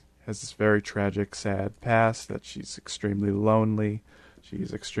she has this very tragic, sad past, that she's extremely lonely,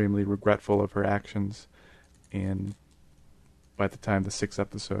 she's extremely regretful of her actions, and by the time the 6th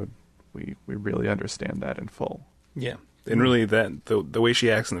episode, we really understand that in full. Yeah. And really, that the way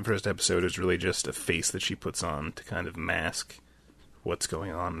she acts in the first episode is really just a face that she puts on to kind of mask what's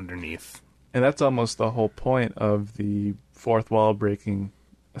going on underneath. And that's almost the whole point of the fourth wall breaking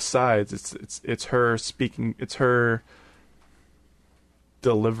asides. It's her speaking. It's her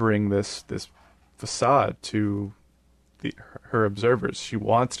delivering this facade to her observers. She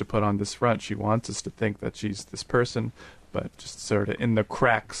wants to put on this front. She wants us to think that she's this person, but just sort of in the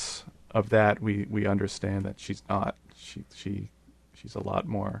cracks of that, we understand that she's not. She's a lot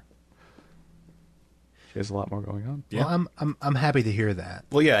more. She has a lot more going on. Yeah. Well, I'm happy to hear that.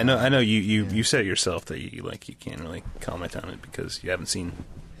 Well, yeah, I know. You said it yourself that you can't really comment on it because you haven't seen.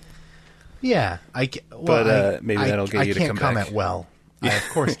 Yeah, maybe that'll get you to come back. I can't comment well. I of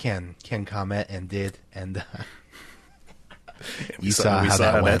course can comment and did, and you saw how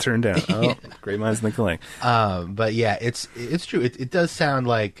that turned out. Oh, great minds think alike. But yeah, it's true. It does sound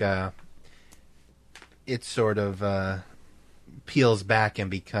like it sort of peels back and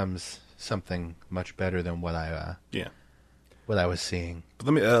becomes something much better than what I was seeing.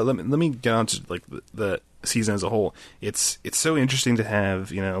 But let me get on to like the season as a whole. It's so interesting to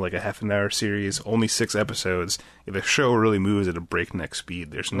have, like a half an hour series, only 6 episodes. The show really moves at a breakneck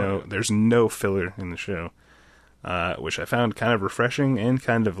speed. There's no filler in the show, which I found kind of refreshing and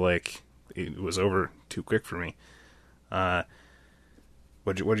kind of like it was over too quick for me.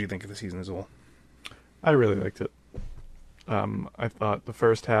 What do you think of the season as a whole? I really liked it. I thought the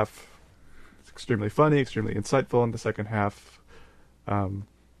first half was extremely funny, extremely insightful, and the second half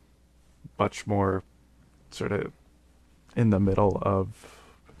much more sort of in the middle of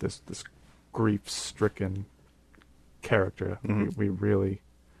this grief-stricken character. Mm-hmm. We really,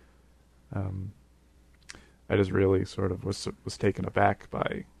 I just really sort of was taken aback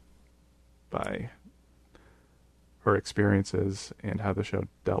by her experiences and how the show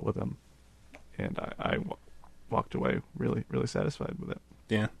dealt with them, and I walked away really, really satisfied with it.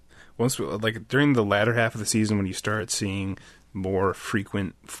 Yeah, during the latter half of the season, when you start seeing more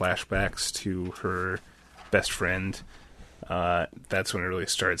frequent flashbacks to her best friend, that's when it really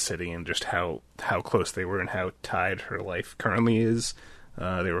started setting in just how close they were and how tied her life currently is.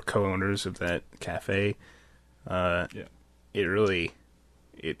 They were co-owners of that cafe. It really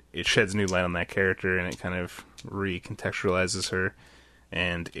it sheds new light on that character, and it kind of recontextualizes her,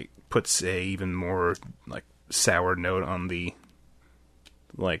 and it puts a even more like sour note on the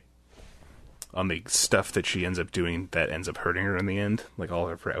stuff that she ends up doing that ends up hurting her in the end, like all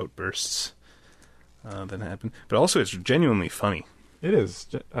of her outbursts that happen. But also, it's genuinely funny. It is,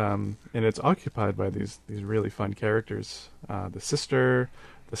 and it's occupied by these really fun characters. The sister,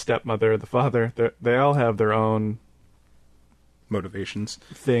 the stepmother, the father. They all have their own motivation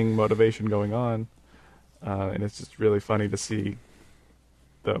going on, and it's just really funny to see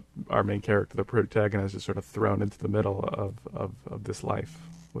our main character, the protagonist, is sort of thrown into the middle of this life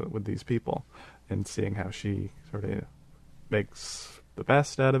with these people, and seeing how she sort of makes the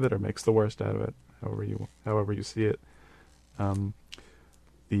best out of it or makes the worst out of it, however you see it.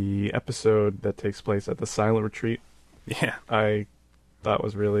 The episode that takes place at the silent retreat, I thought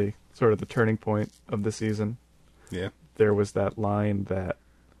was really sort of the turning point of the season. Yeah. There was that line that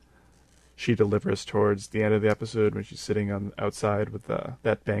she delivers towards the end of the episode when she's sitting outside with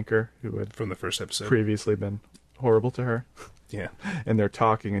that banker who had from the first episode previously been horrible to her. Yeah. And they're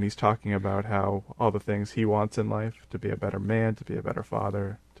talking, and he's talking about how all the things he wants in life, to be a better man, to be a better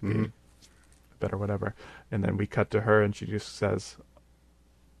father, to be a better whatever. And then we cut to her, and she just says,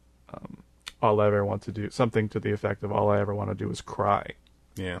 all I ever want to do, something to the effect of, all I ever want to do is cry.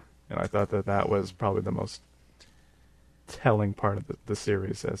 Yeah. And I thought that was probably the most telling part of the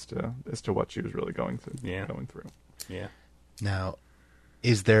series as to what she was really going through. Yeah. Now,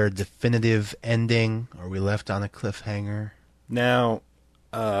 is there a definitive ending? Are we left on a cliffhanger? Now,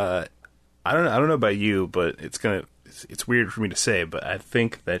 I don't know about you, but it's weird for me to say, but I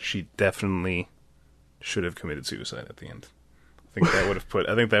think that she definitely should have committed suicide at the end. I think that would have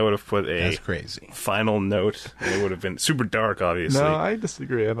put a That's crazy final note. It would have been super dark, obviously. No, I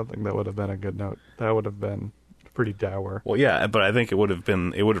disagree. I don't think that would have been a good note. That would have been pretty dour. Well, yeah, but I think it would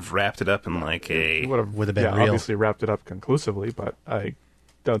have wrapped it up in like a... It would have been real. Obviously wrapped it up conclusively, but I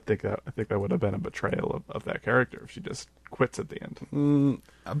don't think that... I think that would have been a betrayal of that character if she just quits at the end.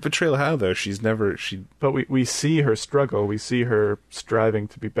 A betrayal how, though? But we see her struggle. We see her striving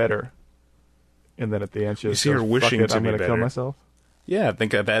to be better. And then at the end she just see her wishing to I'm be going to better. kill myself. Yeah, I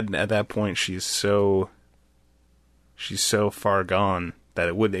think at that point she's so far gone that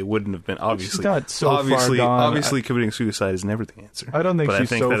it wouldn't have been obviously. She's not so far gone. Obviously, committing suicide is never the answer. I don't think but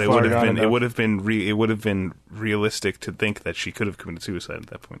she's I think so that far gone enough. it would have been realistic to think that she could have committed suicide at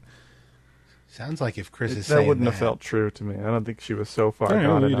that point. Sounds like if Chris is that saying wouldn't have felt true to me. I don't think she was so far I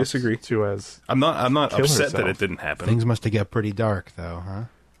gone know, enough disagree. to as I'm not kill upset herself. that it didn't happen. Things must have got pretty dark, though, huh?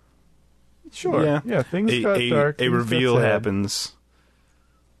 Sure. Yeah. Things got dark. A things reveal got sad. happens.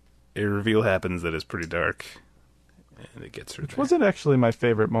 A reveal happens that is pretty dark, and it gets her Which there. wasn't actually my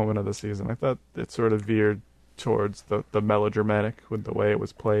favorite moment of the season. I thought it sort of veered towards the melodramatic with the way it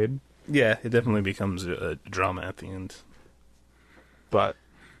was played. Yeah, it definitely becomes a drama at the end. But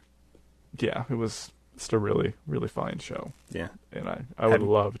yeah, it was just a really, really fine show. Yeah, And I would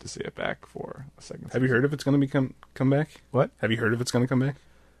love to see it back for a second season. have you heard if it's going to come back? What? Have you heard if it's going to come back?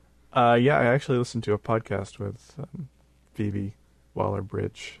 Yeah, I actually listened to a podcast with Phoebe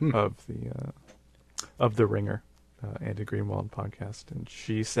Waller-Bridge of The Ringer, Andy Greenwald podcast, and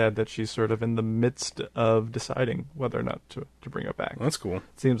she said that she's sort of in the midst of deciding whether or not to bring it back. Well, that's cool.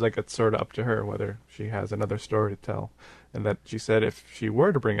 It seems like it's sort of up to her whether she has another story to tell, and that she said if she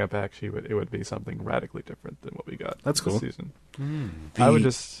were to bring it back, it would be something radically different than what we got That's this cool. season.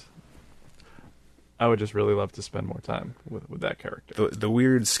 I would just really love to spend more time with that character. The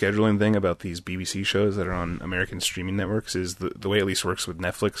weird scheduling thing about these BBC shows that are on American streaming networks is the way it at least works with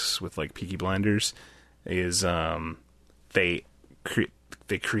Netflix with like Peaky Blinders is they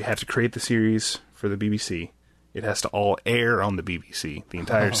have to create the series for the BBC. It has to all air on the BBC, the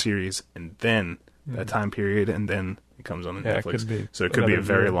entire series, and then that time period, and then it comes on the Netflix. It could be a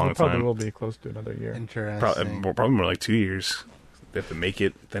very long time. Probably will be close to another year. Interesting. Probably more like 2 years. They have to make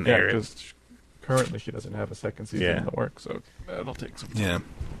it, then air it. Because currently she doesn't have a second season in the works, so that'll take some time. Yeah.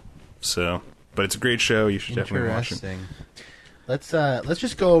 So, but it's a great show. You should definitely watch it. Let's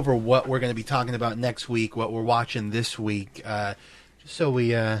just go over what we're going to be talking about next week, what we're watching this week, just so we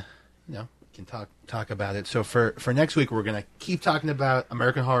can talk about it. So for next week, we're going to keep talking about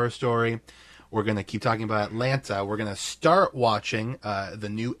American Horror Story. We're going to keep talking about Atlanta. We're going to start watching the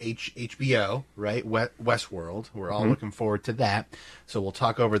new HBO, right? Westworld. We're all looking forward to that. So we'll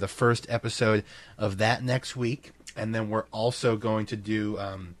talk over the first episode of that next week. And then we're also going to do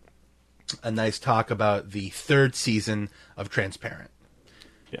a nice talk about the third season of Transparent.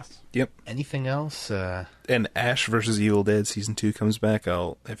 Yes. Yep. Anything else? And Ash vs. Evil Dead Season 2 comes back.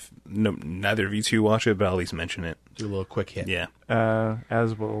 Neither of you two watch it, but I'll at least mention it. Do a little quick hit. Yeah.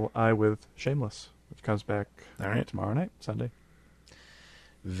 As will I with Shameless, which comes back tomorrow night, Sunday.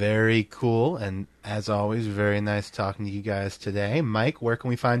 Very cool. And as always, very nice talking to you guys today. Mike, where can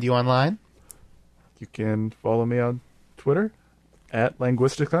we find you online? You can follow me on Twitter at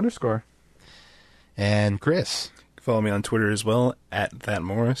linguistics_. And Chris? Follow me on Twitter as well, at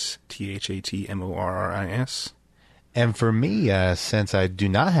thatmorris, ThatMorris. And for me, since I do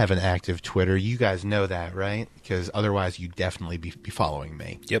not have an active Twitter, you guys know that, right? Because otherwise you'd definitely be following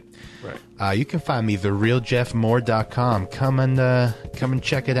me. Yep. Right. You can find me, therealjeffmoore.com. Come and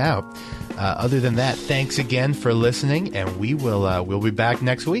check it out. Other than that, thanks again for listening, and we'll be back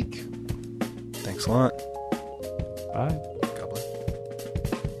next week. Thanks a lot. Bye.